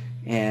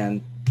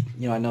 And,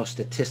 I know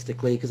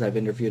statistically, because I've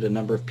interviewed a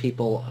number of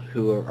people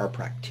who are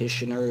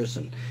practitioners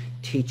and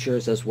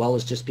teachers, as well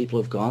as just people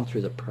who've gone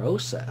through the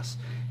process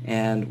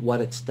and what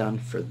it's done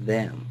for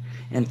them.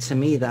 And to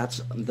me,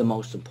 that's the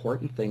most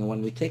important thing. And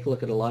when we take a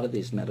look at a lot of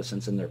these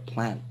medicines and they're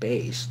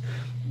plant-based,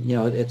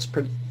 it's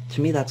pretty,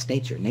 to me, that's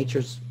nature.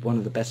 Nature's one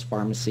of the best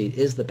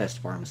is the best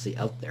pharmacy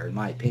out there, in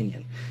my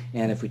opinion.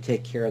 And if we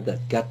take care of the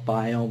gut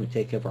biome, we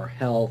take care of our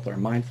health, our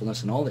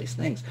mindfulness, and all these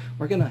things,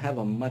 we're going to have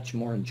a much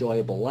more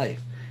enjoyable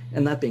life.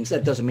 And that being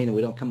said, doesn't mean that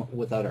we don't come up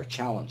without our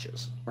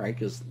challenges, right?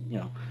 Because,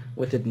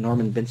 what did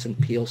Norman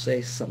Vincent Peale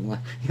say? Something like,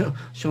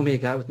 show me a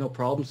guy with no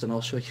problems and I'll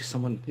show you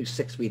someone who's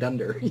 6 feet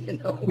under,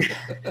 Isn't that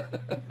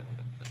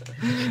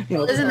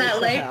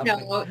life?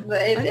 No,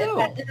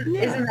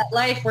 isn't that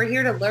life? We're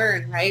here to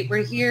learn, right?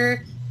 We're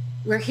here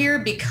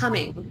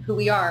becoming who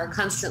we are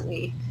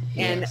constantly.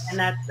 And Yes. and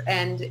that's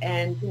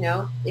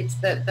it's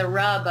the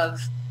rub of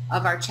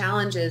our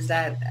challenges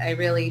that I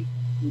really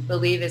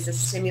believe is a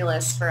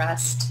stimulus for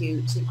us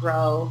to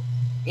grow.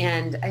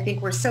 And I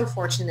think we're so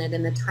fortunate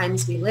in the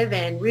times we live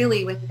in,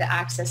 really, with the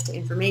access to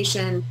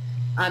information,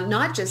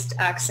 not just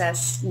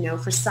access,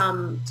 for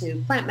some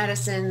to plant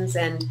medicines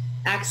and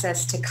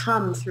access to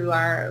come through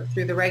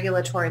the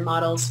regulatory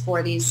models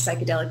for these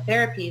psychedelic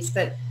therapies,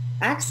 but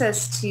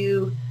access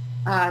to,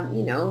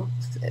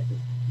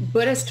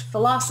 Buddhist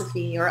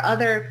philosophy or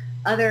other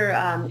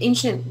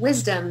ancient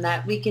wisdom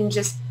that we can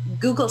just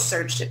Google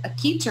search a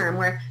key term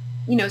where,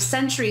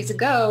 centuries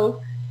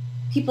ago,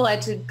 people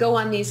had to go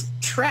on these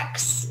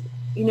treks,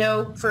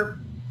 for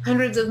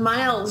hundreds of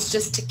miles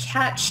just to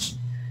catch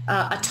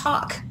a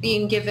talk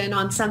being given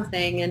on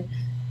something.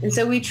 And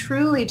so we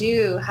truly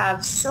do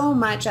have so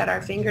much at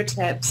our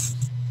fingertips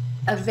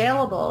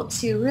available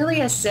to really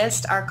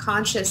assist our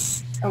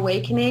conscious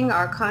awakening,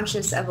 our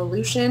conscious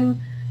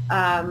evolution,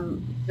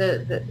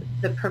 the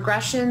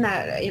progression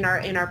that in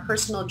our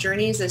personal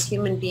journeys as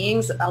human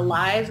beings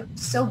alive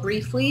so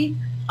briefly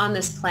on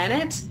this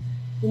planet.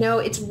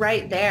 It's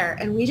right there.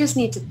 And we just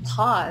need to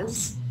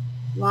pause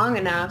long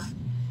enough,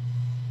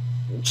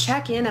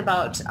 check in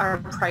about our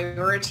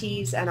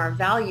priorities and our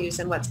values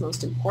and what's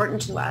most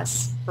important to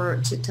us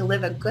to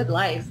live a good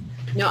life.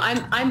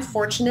 I'm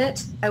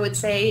fortunate, I would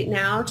say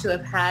now, to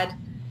have had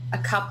a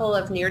couple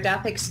of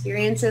near-death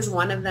experiences.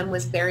 One of them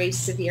was very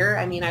severe.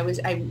 I mean, I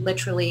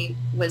literally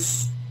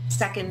was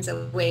seconds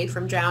away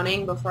from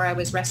drowning before I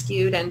was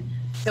rescued. And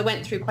so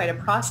went through quite a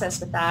process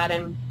with that.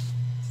 And,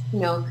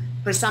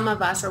 for some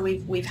of us, or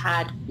we've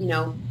had,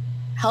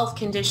 health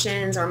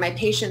conditions, or my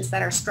patients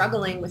that are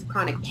struggling with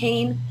chronic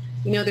pain,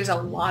 there's a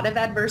lot of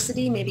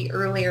adversity, maybe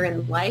earlier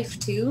in life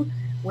too,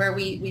 where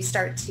we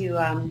start to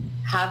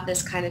have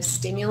this kind of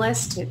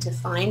stimulus to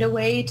find a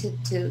way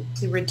to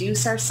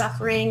reduce our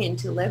suffering and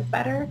to live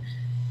better.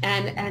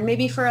 And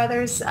maybe for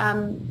others,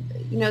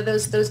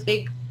 those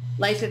big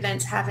life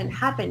events haven't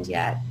happened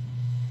yet.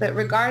 But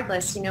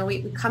regardless,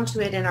 we come to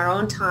it in our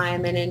own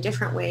time and in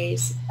different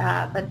ways.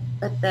 But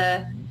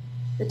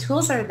the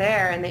tools are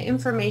there and the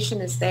information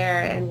is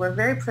there, and we're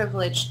very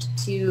privileged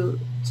to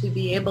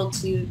be able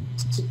to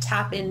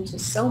tap into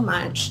so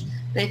much.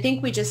 And I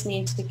think we just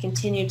need to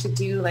continue to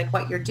do like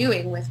what you're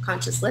doing with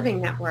Conscious Living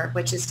Network,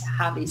 which is to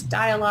have these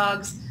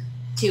dialogues,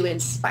 to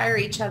inspire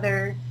each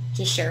other,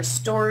 to share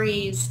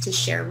stories, to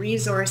share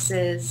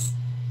resources,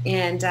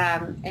 and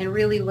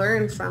really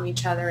learn from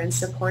each other and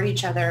support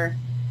each other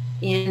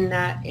in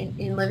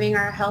living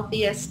our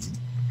healthiest,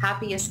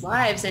 happiest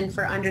lives, and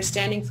for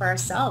understanding for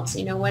ourselves,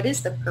 what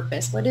is the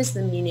purpose? What is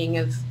the meaning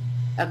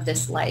of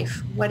this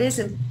life? What is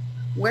it?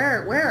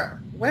 Where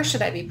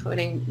should I be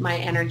putting my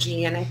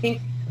energy? And I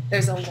think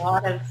there's a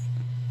lot of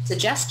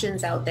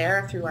suggestions out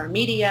there through our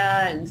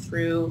media and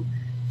through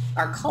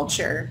our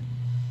culture,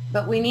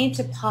 but we need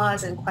to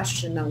pause and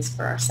question those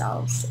for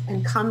ourselves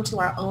and come to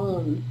our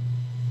own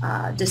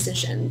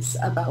decisions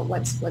about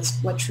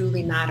what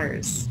truly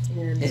matters.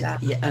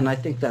 And I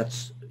think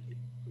that's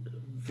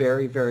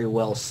very, very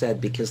well said,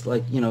 because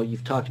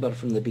you've talked about it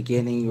from the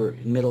beginning or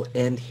middle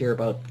end here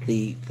about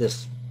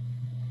this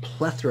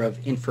plethora of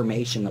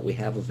information that we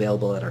have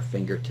available at our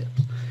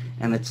fingertips,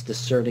 and it's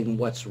discerning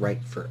what's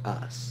right for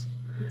us,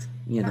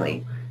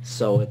 Right.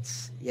 So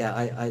it's,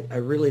 I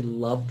really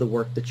love the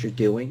work that you're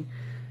doing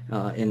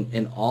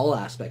in all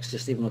aspects,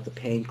 just even with the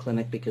pain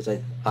clinic, because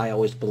I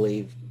always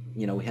believe,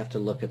 we have to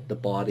look at the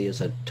body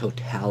as a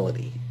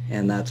totality,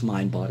 and that's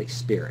mind, body,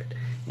 spirit.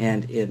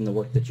 And in the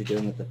work that you're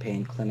doing with the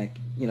pain clinic,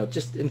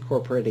 just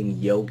incorporating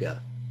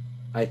yoga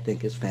I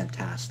think is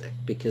fantastic,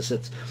 because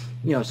it's,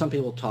 some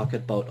people talk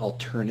about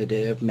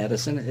alternative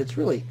medicine. It's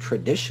really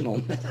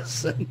traditional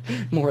medicine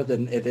more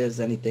than it is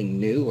anything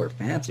new or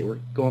fancy. We're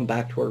going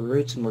back to our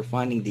roots, and we're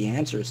finding the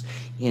answers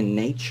in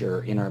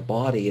nature, in our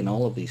body, and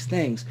all of these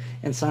things.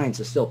 And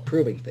science is still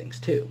proving things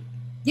too.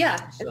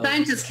 Yeah, so,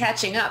 science is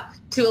catching up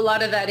to a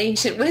lot of that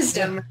ancient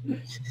wisdom.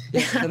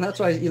 Yeah. And that's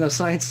why,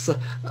 science,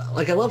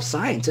 I love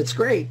science. It's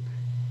great.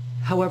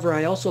 However,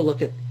 I also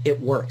look at it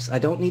works. I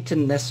don't need to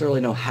necessarily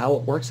know how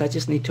it works. I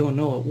just need to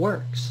know it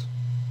works.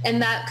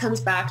 And that comes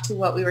back to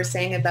what we were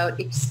saying about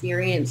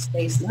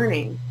experience-based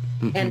learning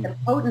and the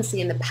potency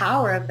and the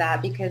power of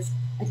that, because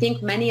I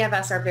think many of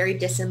us are very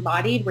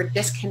disembodied. We're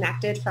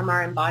disconnected from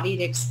our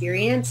embodied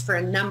experience for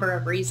a number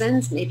of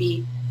reasons.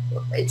 Maybe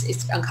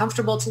it's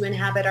uncomfortable to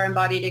inhabit our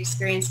embodied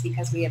experience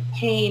because we have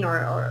pain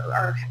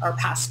or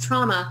past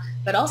trauma,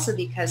 but also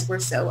because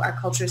our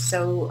culture is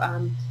so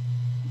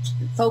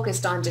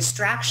focused on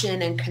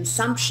distraction and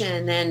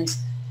consumption and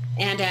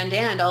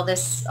all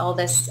this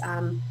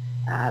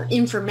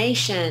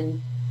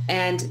information,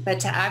 but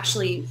to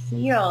actually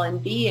feel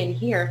and be and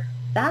hear,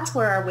 that's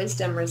where our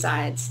wisdom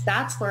resides.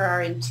 That's where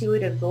our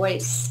intuitive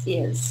voice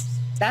is.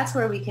 That's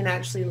where we can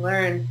actually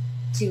learn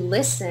to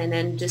listen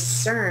and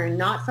discern,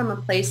 not from a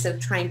place of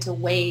trying to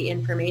weigh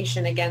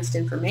information against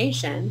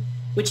information,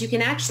 which you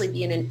can actually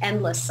be in an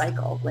endless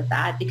cycle with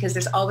that, because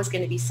there's always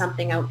going to be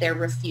something out there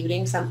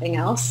refuting something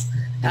else.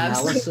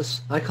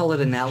 Analysis. I call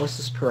it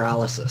analysis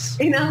paralysis.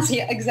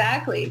 Yeah,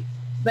 exactly.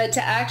 But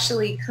to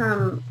actually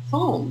come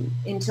home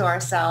into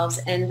ourselves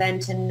and then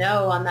to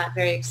know on that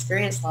very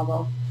experience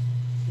level,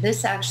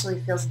 this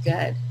actually feels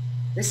good.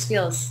 This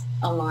feels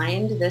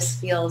aligned. This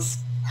feels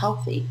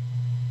healthy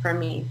for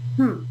me.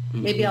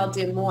 Maybe I'll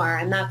do more.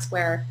 And that's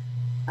where,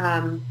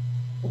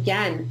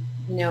 again,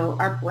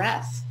 our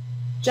breath,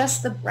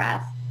 just the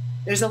breath.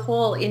 There's a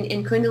whole,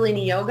 in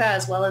Kundalini Yoga,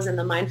 as well as in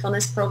the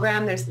mindfulness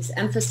program, there's this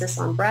emphasis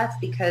on breath,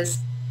 because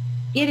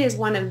it is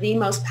one of the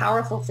most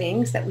powerful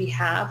things that we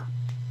have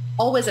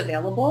always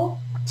available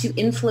to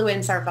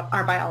influence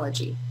our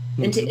biology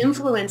and to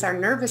influence our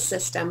nervous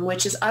system,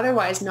 which is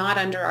otherwise not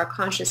under our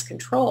conscious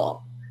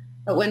control.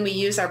 But when we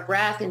use our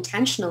breath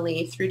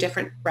intentionally through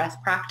different breath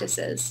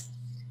practices,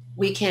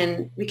 we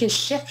can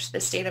shift the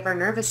state of our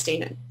nervous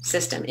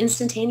system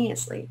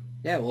instantaneously.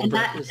 Yeah, well, and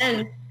that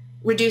then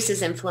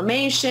reduces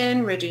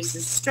inflammation,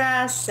 reduces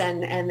stress,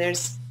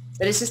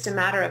 but it's just a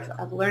matter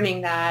of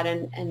learning that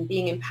and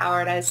being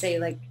empowered. I say,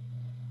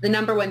 the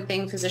number one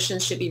thing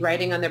physicians should be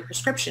writing on their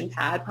prescription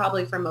pad,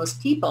 probably for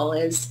most people,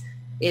 is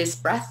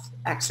breath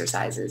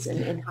exercises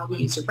and how to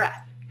use your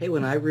breath. Hey,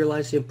 when I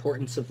realized the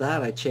importance of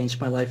that, I changed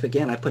my life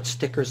again. I put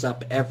stickers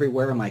up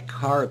everywhere in my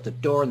car, at the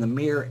door, in the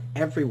mirror,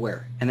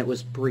 everywhere. And it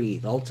was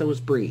breathe. Also was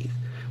breathe,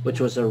 which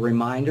was a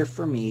reminder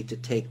for me to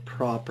take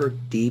proper,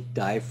 deep,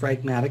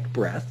 diaphragmatic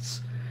breaths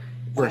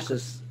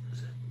versus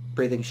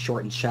breathing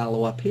short and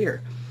shallow up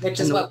here. Which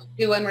is what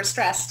we do when we're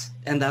stressed.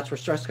 And that's where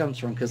stress comes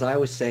from, because I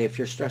always say, if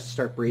you're stressed,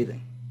 start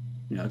breathing.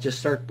 Just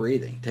start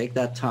breathing. Take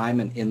that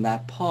time, and in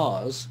that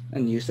pause,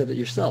 and you said it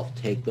yourself,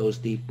 take those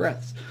deep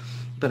breaths.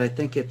 But I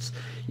think it's,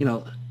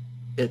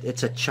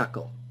 it's a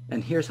chuckle.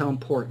 And here's how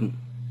important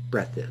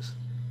breath is.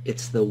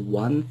 It's the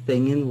one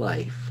thing in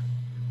life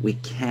we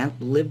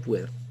can't live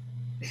with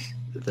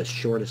the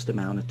shortest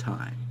amount of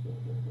time.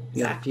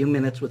 You got a few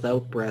minutes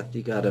without breath.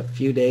 You got a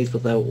few days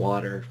without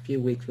water, a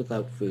few weeks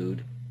without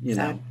food.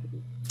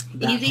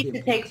 Easy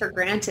to take for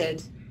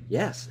granted.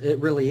 Yes, it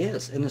really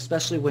is. And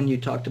especially when you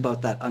talked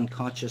about that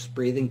unconscious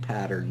breathing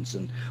patterns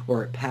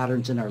or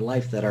patterns in our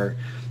life that are,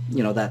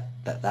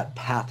 that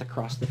path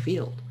across the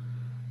field.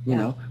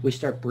 We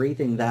start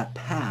breathing that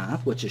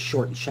path, which is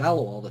short and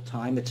shallow all the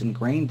time. It's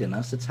ingrained in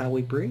us. It's how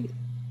we breathe.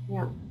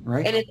 Yeah.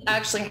 Right. And it's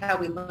actually how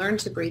we learn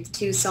to breathe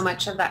too. So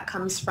much of that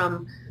comes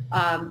from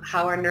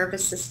how our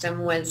nervous system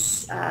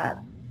was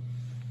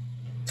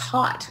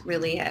taught,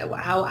 really,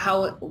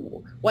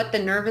 what the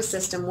nervous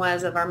system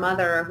was of our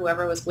mother or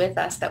whoever was with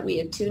us that we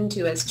attuned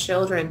to as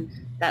children.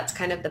 That's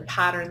kind of the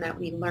pattern that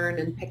we learn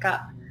and pick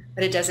up.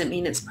 But it doesn't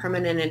mean it's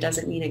permanent. It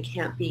doesn't mean it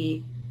can't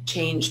be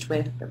changed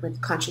with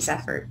conscious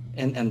effort.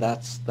 And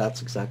that's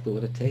exactly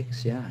what it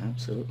takes. Yeah,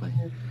 absolutely.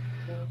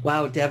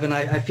 Wow, Devon,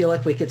 I feel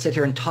like we could sit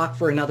here and talk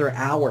for another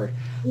hour.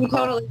 You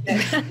totally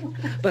did.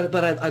 but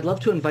I'd love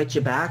to invite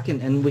you back,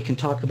 and we can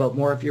talk about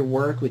more of your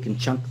work. We can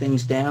chunk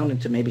things down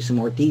into maybe some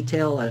more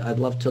detail. I'd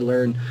love to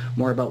learn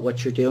more about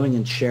what you're doing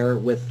and share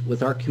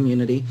with our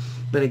community.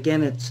 But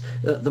again, it's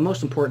the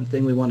most important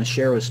thing we want to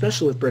share,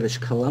 especially with British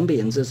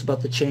Columbians, is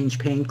about the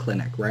CHANGEpain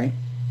Clinic, right?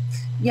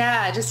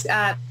 Yeah, just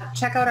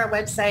check out our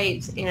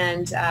website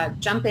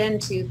and jump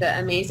into the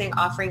amazing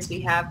offerings we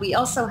have. We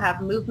also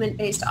have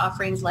movement-based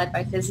offerings led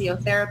by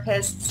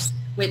physiotherapists,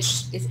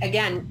 which is,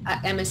 again,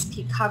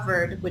 MSP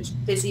covered, which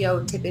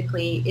physio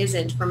typically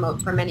isn't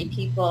for many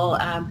people.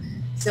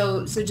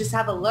 So just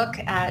have a look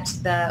at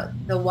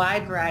the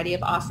wide variety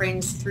of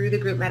offerings through the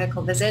group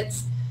medical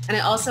visits. And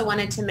I also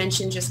wanted to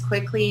mention just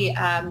quickly,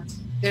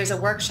 there's a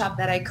workshop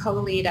that I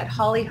co-lead at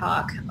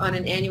Hollyhock on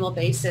an annual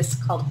basis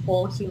called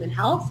Whole Human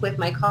Health with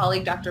my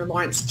colleague, Dr.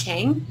 Lawrence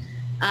Chang.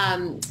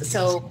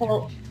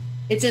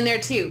 It's in there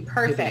too.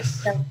 Perfect.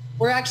 So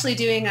we're actually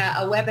doing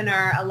a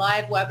webinar, a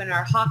live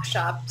webinar Hawk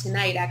Shop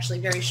tonight, actually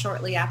very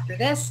shortly after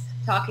this,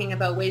 talking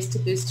about ways to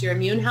boost your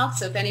immune health.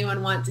 So if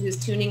anyone who's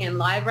tuning in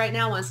live right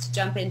now wants to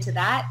jump into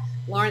that,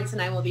 Lawrence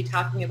and I will be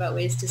talking about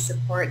ways to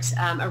support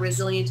a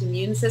resilient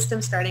immune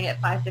system starting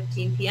at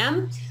 5:15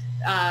 p.m.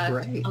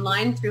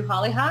 Online through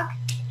Hollyhock.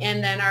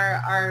 And then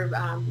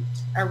our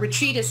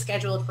retreat is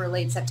scheduled for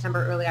late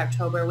September, early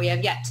October. We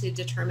have yet to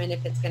determine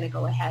if it's going to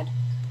go ahead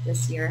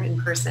this year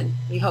in person.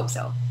 We hope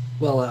so.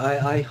 Well,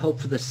 I hope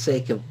for the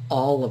sake of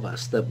all of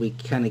us that we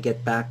kind of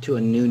get back to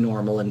a new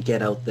normal and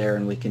get out there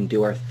and we can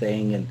do our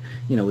thing and,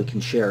 we can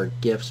share our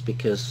gifts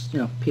because,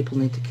 people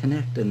need to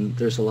connect and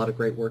there's a lot of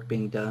great work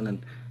being done.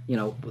 And,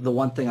 the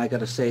one thing I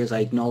got to say is I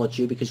acknowledge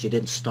you because you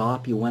didn't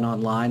stop. You went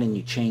online and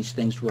you changed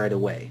things right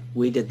away.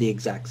 We did the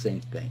exact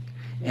same thing.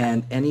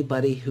 And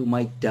anybody who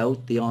might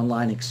doubt the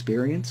online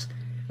experience,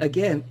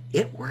 again,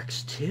 it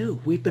works too.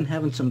 We've been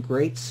having some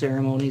great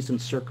ceremonies and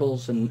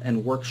circles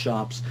and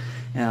workshops,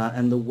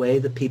 and the way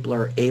that people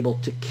are able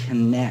to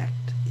connect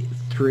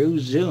through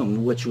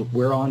Zoom, which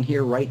we're on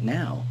here right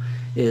now,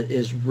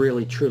 is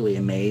really, truly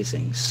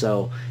amazing.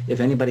 So if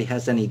anybody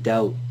has any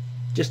doubt,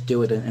 just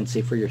do it and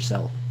see for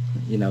yourself,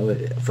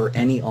 for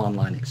any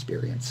online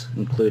experience,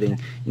 including,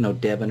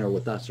 Devon or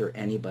with us or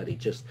anybody.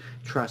 Just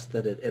trust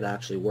that it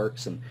actually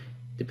works. And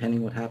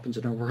depending what happens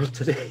in our world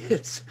today,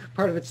 it's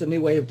a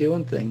new way of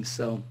doing things.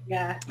 So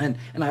yeah, and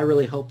I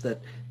really hope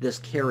that this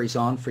carries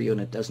on for you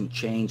and it doesn't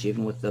change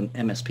even with the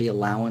MSP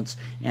allowance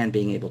and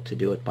being able to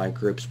do it by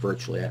groups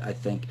virtually. I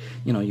think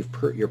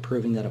you're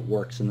proving that it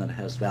works and that it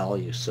has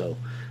value. So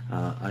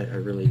I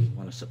really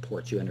want to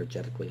support you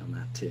energetically on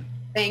that too.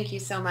 Thank you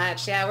so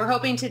much. Yeah, we're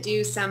hoping to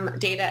do some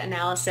data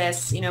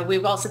analysis.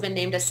 We've also been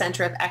named a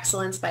Center of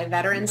Excellence by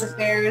Veterans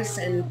Affairs,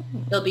 and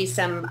there'll be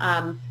some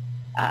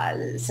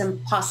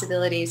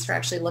possibilities for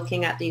actually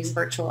looking at these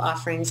virtual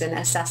offerings and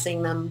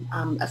assessing them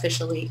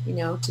officially,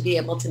 to be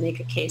able to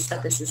make a case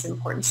that this is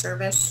important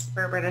service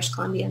for British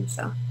Columbians.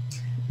 So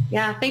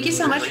yeah, thank you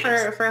so much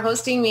for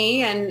hosting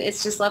me, and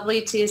it's just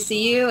lovely to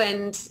see you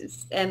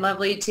and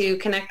lovely to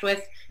connect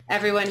with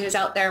everyone who's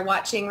out there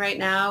watching right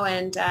now.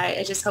 And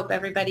I just hope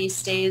everybody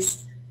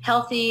stays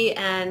healthy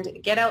and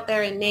get out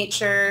there in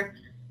nature,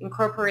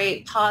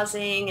 incorporate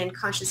pausing and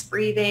conscious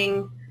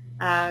breathing,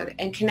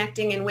 and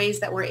connecting in ways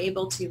that we're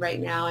able to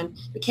right now. And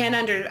we can't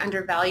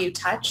undervalue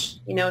touch.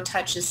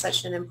 Touch is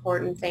such an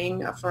important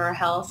thing for our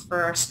health,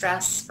 for our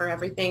stress, for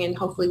everything. And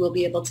hopefully we'll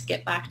be able to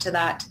get back to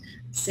that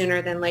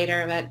sooner than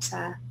later. But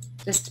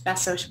just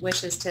best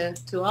wishes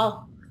to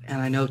all. And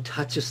I know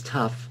touch is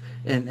tough.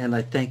 And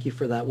I thank you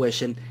for that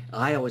wish. And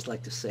I always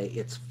like to say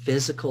it's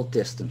physical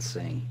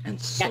distancing and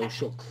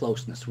social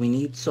closeness. We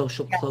need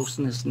social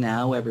closeness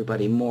now,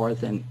 everybody, more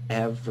than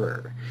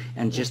ever.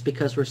 And just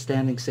because we're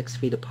standing 6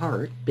 feet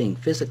apart, being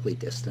physically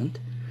distant,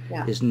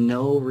 is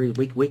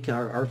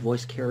our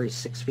voice carries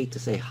 6 feet to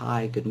say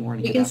hi, good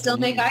morning. We can still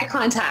make eye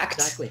contact.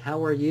 Exactly.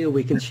 How are you?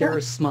 We can share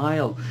a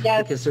smile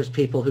because there's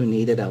people who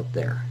need it out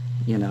there.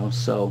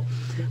 So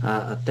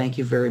thank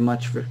you very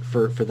much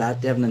for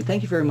that, Devon, and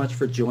thank you very much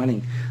for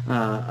joining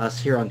us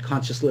here on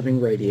Conscious Living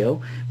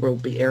Radio. We'll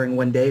be airing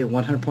one day at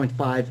 100.5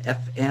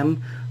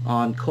 FM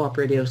on Co-op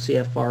Radio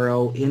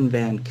CFRO in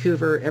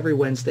Vancouver every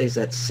Wednesdays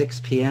at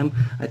 6 p.m.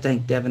 I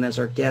thank Devon as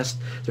our guest.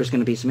 There's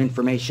going to be some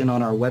information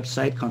on our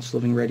website,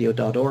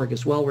 consciousliving.org,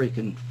 as well, where you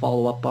can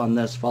follow up on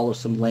this, follow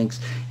some links,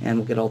 and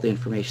we'll get all the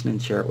information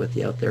and share it with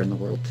you out there in the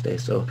world today.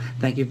 So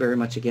thank you very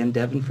much again,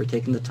 Devon, for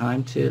taking the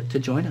time to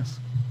join us.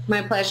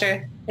 My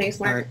pleasure. Thanks,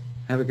 Mark. All right.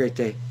 Have a great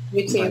day.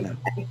 You too. Bye now.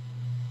 Bye.